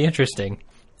it's going to be interesting.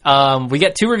 We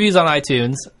get 2 reviews on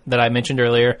iTunes that I mentioned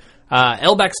earlier.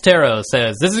 El Baxtero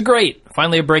says, "This is great.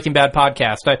 Finally a Breaking Bad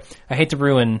podcast. I hate to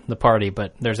ruin the party,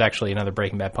 but there's actually another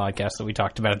Breaking Bad podcast that we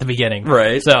talked about at the beginning.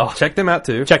 Right. So check them out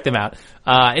too. Check them out.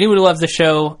 Anyone who loves this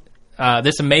show,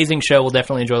 this amazing show, will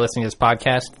definitely enjoy listening to this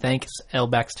podcast. Thanks, El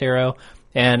Baxtero."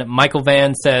 And Michael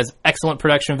Van says, "Excellent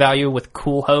production value with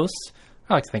cool hosts."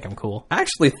 I like to think I'm cool. I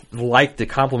actually like the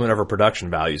compliment of our production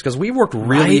values because we worked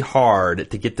really hard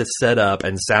to get this set up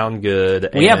and sound good.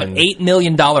 We have an $8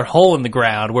 million hole in the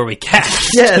ground where we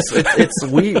cast. Yes,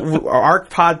 our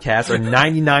podcasts are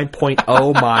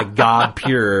 99.0 my god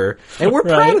pure, and we're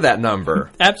proud of that number.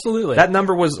 Absolutely, that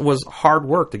number was hard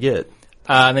work to get.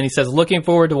 And then he says, "Looking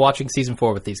forward to watching season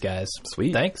 4 with these guys."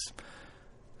 Sweet, thanks.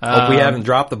 Hope we haven't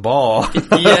dropped the ball.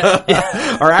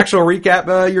 Yeah. Our actual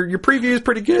recap, your preview is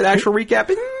pretty good. Actual recap,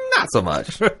 not so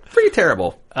much. Pretty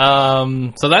terrible.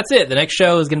 So that's it. The next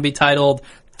show is going to be titled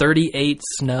 38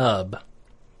 Snub.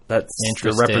 That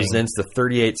represents the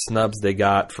 38 snubs they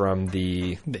got from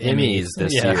the Emmys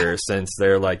this year, since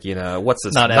they're like, what's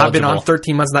this? Not been on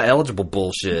 13 months, not eligible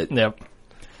bullshit. Yep.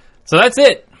 So that's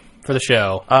it for the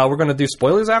show. We're going to do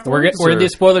spoilers afterwards? We're going to do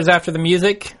spoilers after the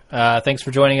music. Thanks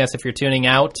for joining us if you're tuning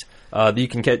out. You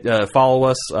can follow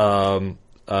us.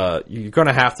 You're going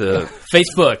to have to...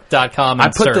 Facebook.com and I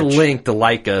put search. the link to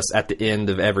like us at the end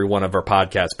of every one of our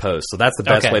podcast posts. So that's the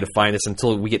best way to find us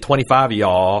until we get 25 of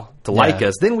y'all to like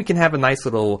us. Then we can have a nice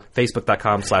little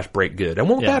Facebook.com/breakgood. And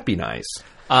won't that be nice?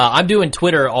 I'm doing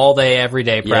Twitter all day, every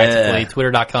day, practically.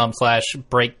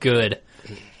 Twitter.com/breakgood.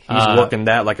 He's working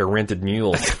that like a rented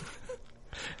mule.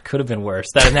 Could have been worse.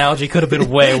 That analogy could have been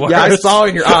way worse. Yeah, I saw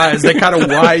in your eyes. They kind of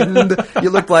widened.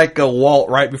 You looked like a Walt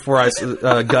right before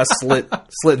Gus slit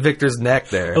Victor's neck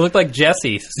there. It looked like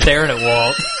Jesse staring at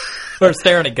Walt. Or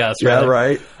staring at Gus, rather. Yeah,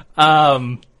 right.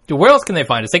 Where else can they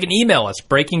find us? They can email us,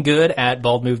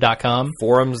 breakinggood@baldmove.com.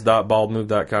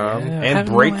 Forums.baldmove.com. Yeah, and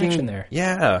breaking there.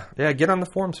 Yeah, get on the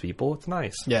forums, people. It's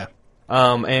nice. Yeah.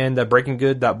 And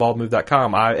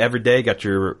breakinggood.baldmove.com. I every day got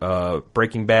your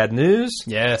Breaking Bad news.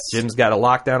 Yes. Jim's got a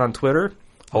lockdown on Twitter.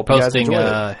 Hope posting you guys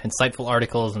enjoy it. Insightful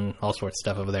articles and all sorts of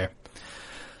stuff over there.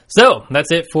 So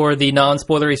that's it for the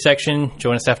non-spoilery section.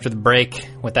 Join us after the break.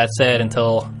 With that said,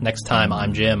 until next time,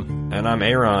 I'm Jim. And I'm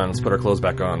Aaron. Let's put our clothes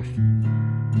back on.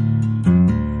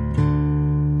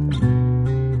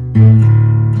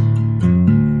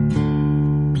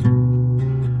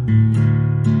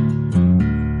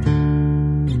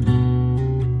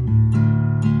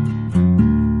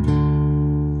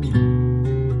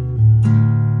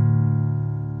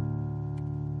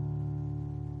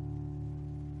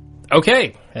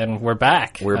 Okay, and we're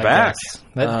back. We're back.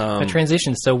 That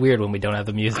transition's so weird when we don't have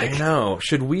the music. I know.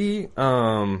 Should we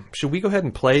go ahead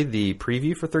and play the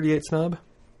preview for 38 Snub?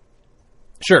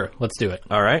 Sure, let's do it.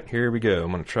 All right, here we go.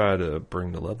 I'm going to try to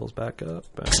bring the levels back up.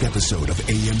 Next episode of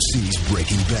AMC's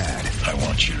Breaking Bad. I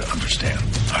want you to understand,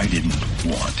 I didn't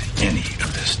want any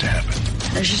of this to happen.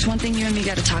 There's just one thing you and me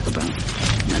got to talk about,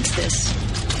 and that's this.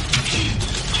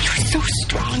 You're so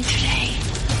strong today.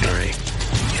 All right,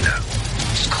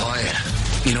 just quiet.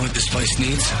 You know what this place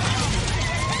needs?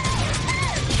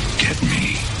 Get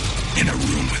me in a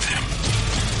room with him,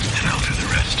 and I'll do the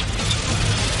rest.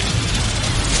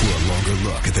 For a longer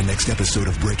look at the next episode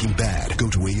of Breaking Bad, go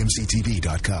to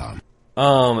AMCTV.com.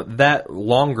 That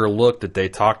longer look that they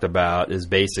talked about is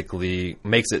basically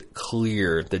makes it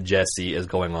clear that Jesse is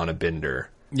going on a bender.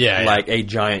 Yeah. Like a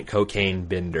giant cocaine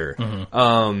bender.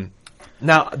 Mm-hmm.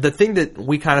 Now, the thing that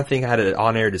we kind of think had an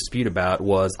on-air dispute about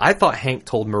was I thought Hank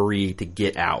told Marie to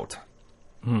get out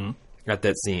at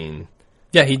that scene.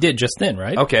 Yeah, he did just then,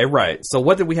 right? Okay, right. So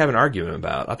what did we have an argument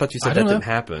about? I thought you said that didn't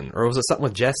happen. Or was it something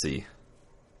with Jesse?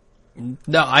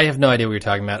 No, I have no idea what you're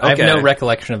talking about. Okay. I have no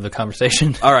recollection of the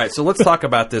conversation. All right, so let's talk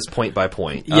about this point by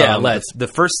point. Yeah, let's. The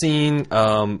first scene,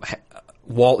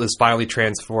 Walt is finally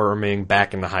transforming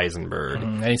back into Heisenberg.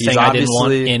 And he's saying, I didn't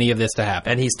want any of this to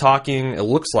happen. And he's talking, it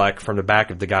looks like, from the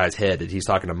back of the guy's head that he's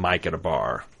talking to Mike at a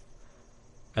bar.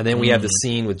 And then we have the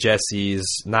scene with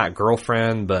Jesse's, not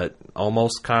girlfriend, but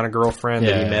almost kind of girlfriend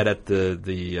that he met at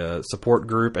the support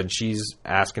group, and she's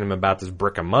asking him about this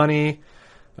brick of money.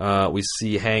 We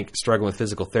see Hank struggling with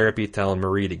physical therapy, telling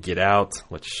Marie to get out,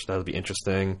 which that'll be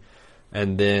interesting.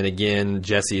 And then again,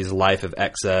 Jesse's life of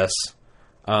excess.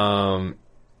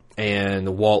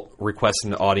 And Walt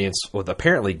requesting the audience with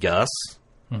apparently Gus.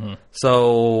 Mm-hmm.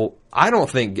 So I don't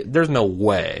think there's no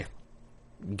way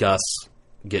Gus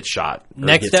gets shot or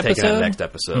gets taken out next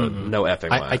episode. Mm-hmm. No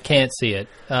effing way. I can't see it.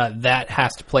 That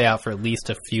has to play out for at least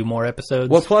a few more episodes.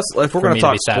 Well, plus, if we're going to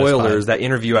talk spoilers, that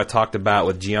interview I talked about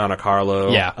with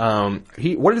Giancarlo. Yeah.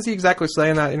 What does he exactly say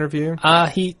in that interview?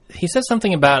 He says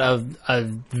something about a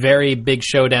very big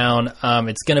showdown.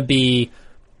 It's going to be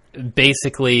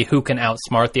basically who can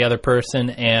outsmart the other person,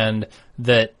 and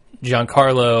that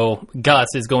Gus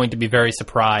is going to be very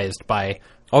surprised by...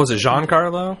 Oh, is it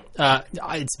Giancarlo?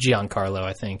 It's Giancarlo,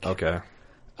 I think. Okay.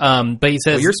 But he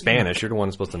says... Well, you're Spanish. You're the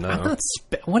one supposed to know. I'm not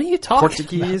what are you talking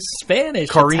Portuguese? about? Spanish,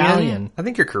 Korean? Italian. I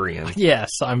think you're Korean. Yes,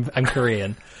 I'm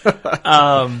Korean.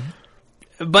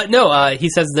 But no, he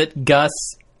says that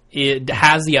Gus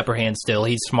has the upper hand still.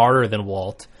 He's smarter than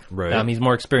Walt. Right. He's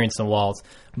more experienced than Walt.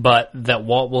 But that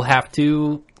Walt will have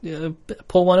to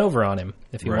pull one over on him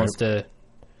if he wants to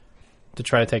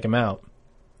try to take him out.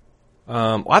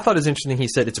 I thought it was interesting. He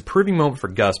said, it's a proving moment for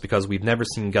Gus because we've never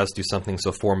seen Gus do something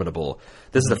so formidable.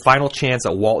 This is the final chance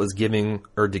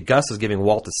that Gus is giving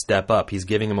Walt to step up. He's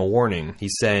giving him a warning.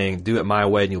 He's saying, do it my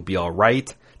way and you'll be all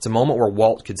right. It's a moment where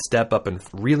Walt could step up and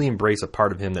really embrace a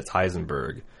part of him that's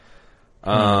Heisenberg.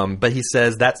 But he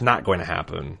says that's not going to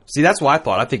happen. See, that's what I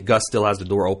thought. I think Gus still has the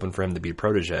door open for him to be a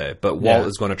protege, but Walt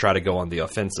is going to try to go on the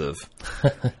offensive.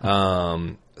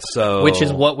 Which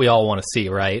is what we all want to see,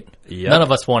 right? Yep. None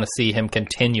of us want to see him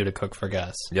continue to cook for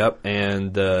Gus. Yep,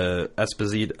 and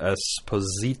Esposito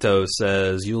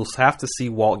says you'll have to see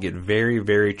Walt get very,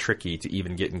 very tricky to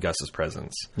even get in Gus's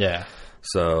presence. Yeah.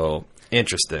 So,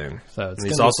 interesting. So and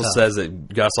he also says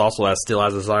that Gus also still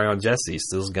has his eye on Jesse,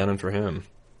 still's gunning for him.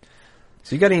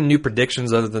 So you got any new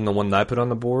predictions other than the one that I put on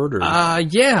the board? Or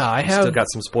yeah, I have. Still got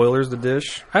some spoilers to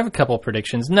dish? I have a couple of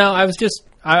predictions. No, I was just...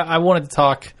 I wanted to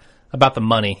talk about the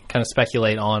money, kind of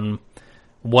speculate on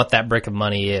what that brick of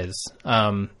money is.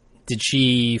 Did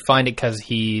she find it because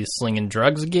he's slinging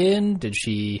drugs again? Did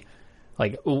she...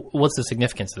 Like, what's the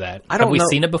significance of that? Have we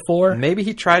seen it before? Maybe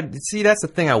he tried... See, that's the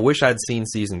thing. I wish I'd seen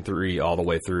season 3 all the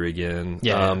way through again.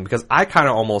 Yeah. Because I kind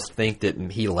of almost think that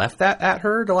he left that at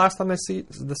her the last time I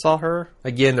saw her.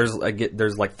 Again, there's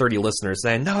like 30 listeners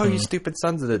saying, no, you stupid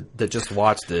sons that just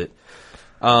watched it.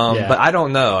 But I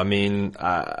don't know. I mean,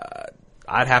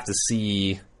 I'd have to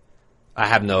see... I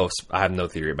have no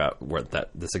theory about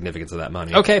the significance of that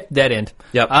money. Okay, dead end.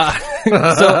 Yep.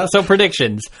 So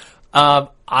predictions.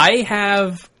 I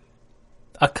have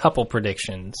a couple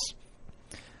predictions.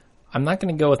 I'm not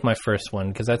going to go with my first one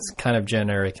because that's kind of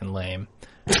generic and lame.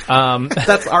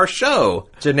 That's our show,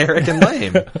 generic and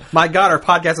lame. My God, our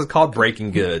podcast is called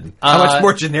Breaking Good. How much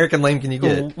more generic and lame can you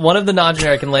get? One of the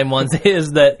non-generic and lame ones is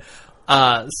that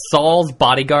Saul's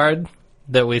bodyguard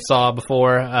that we saw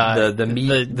before,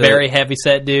 the very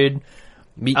heavy-set dude.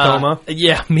 Meat Coma?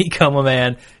 Yeah, Meat Coma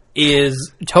Man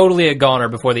is totally a goner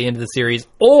before the end of the series,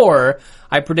 or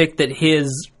I predict that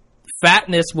his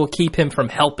fatness will keep him from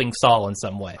helping Saul in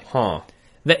some way. Huh.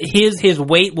 That his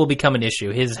weight will become an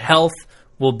issue. His health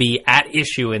will be at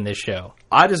issue in this show.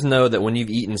 I just know that when you've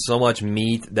eaten so much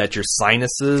meat that your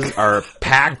sinuses are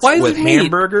packed with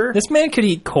hamburger. This man could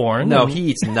eat corn. No,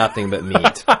 he eats nothing but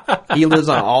meat. He lives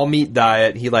on an all-meat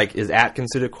diet. He is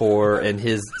Atkins to the core, and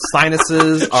his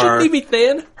sinuses are... Shouldn't he be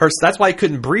thin? That's why he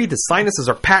couldn't breathe. His sinuses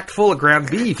are packed full of ground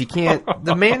beef.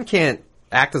 The man can't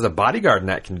act as a bodyguard in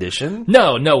that condition.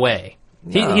 No way.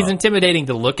 No. He's intimidating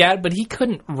to look at, but he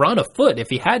couldn't run a foot if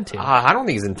he had to. I don't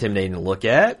think he's intimidating to look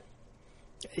at.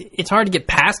 It's hard to get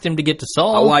past him to get to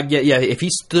Saul. Oh, I get. Yeah, if he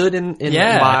stood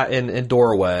in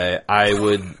doorway, I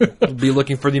would be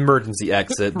looking for the emergency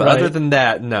exit. But other than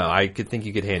that, no, I could think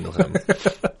you could handle him.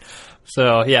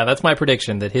 So yeah, that's my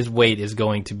prediction that his weight is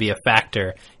going to be a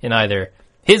factor in either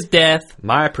his death.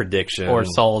 My prediction or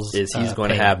Saul's is he's going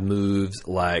to have moves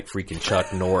like freaking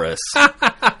Chuck Norris.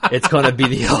 It's going to be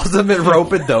the ultimate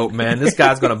rope-a-dope, man. This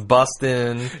guy's going to bust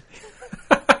in.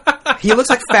 He looks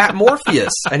like Fat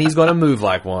Morpheus, and he's going to move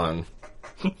like one.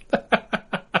 Do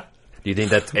you think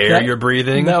that's air you're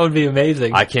breathing? That would be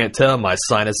amazing. I can't tell. My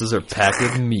sinuses are packed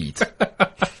with meat.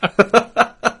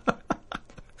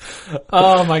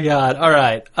 Oh, my God. All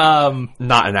right.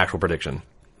 Not an actual prediction.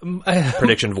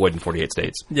 Prediction void in 48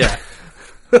 states. Yeah.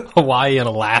 Hawaii and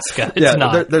Alaska. It's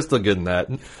not. They're still good in that.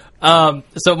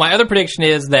 So my other prediction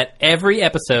is that every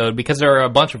episode, because there are a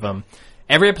bunch of them,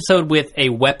 every episode with a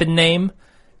weapon name,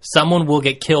 someone will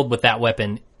get killed with that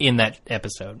weapon in that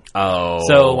episode. Oh.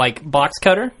 So, like, Box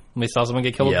Cutter. We saw someone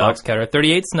get killed with Box Cutter.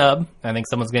 38 Snub. I think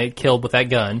someone's going to get killed with that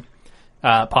gun.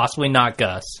 Possibly not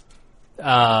Gus.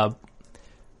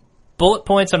 Bullet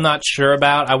Points, I'm not sure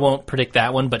about. I won't predict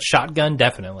that one, but Shotgun,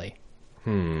 definitely.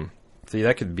 See,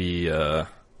 that could be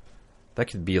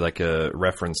like a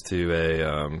reference to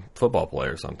a football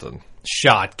player or something.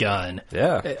 Shotgun.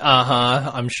 Yeah.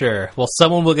 I'm sure. Well,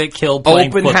 someone will get killed playing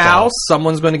Open football. House.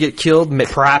 Someone's going to get killed,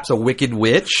 perhaps a wicked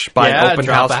witch by Open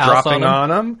House dropping on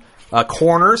them. A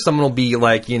corner. Someone will be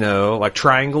like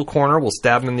Triangle Corner. Will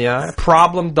stab him in the eye.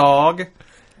 Problem Dog.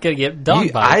 Gonna get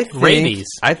dog bite. Rabies.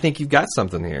 I think you've got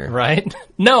something here. Right?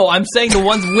 No, I'm saying the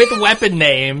ones with weapon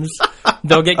names,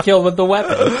 they'll get killed with the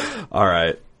weapon. All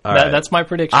right. That's my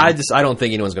prediction. I don't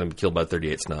think anyone's going to be killed by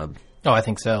 38 Snub. Oh, I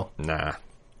think so. Nah.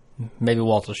 Maybe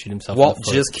Walt will shoot himself. Walt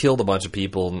just killed a bunch of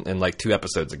people in like 2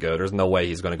 episodes ago. There's no way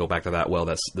he's going to go back to that well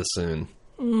this soon.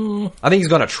 I think he's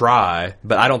going to try,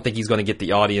 but I don't think he's going to get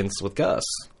the audience with Gus.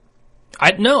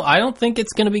 I don't think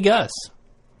it's going to be Gus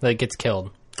that gets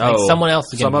killed. Like someone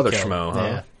else is going to be killed. Some other schmo,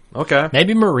 huh? Yeah. Okay.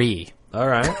 Maybe Marie. All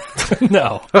right.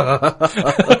 No.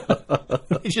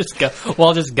 He just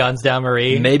Walt just guns down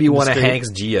Marie. Maybe one of Hank's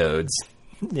geodes.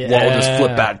 Yeah. Wall will just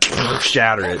flip out,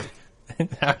 shatter it.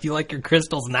 How do you like your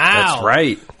crystals now? That's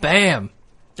right. Bam.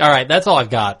 All right, that's all I've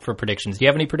got for predictions. Do you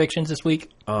have any predictions this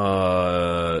week?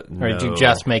 No. Or did you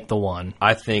just make the one?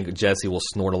 I think Jesse will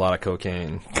snort a lot of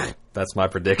cocaine. That's my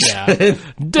prediction. Yeah.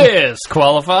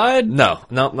 Disqualified? No.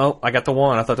 I got the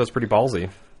one. I thought that was pretty ballsy.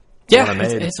 Yeah,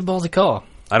 it's a ballsy call.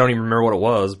 I don't even remember what it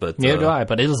was, but... Neither do I,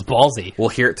 but it is ballsy. We'll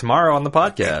hear it tomorrow on the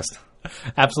podcast.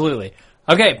 Absolutely.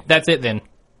 Okay, that's it then.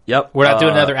 Yep. We're not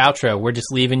doing another outro. We're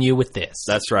just leaving you with this.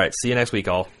 That's right. See you next week,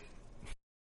 all.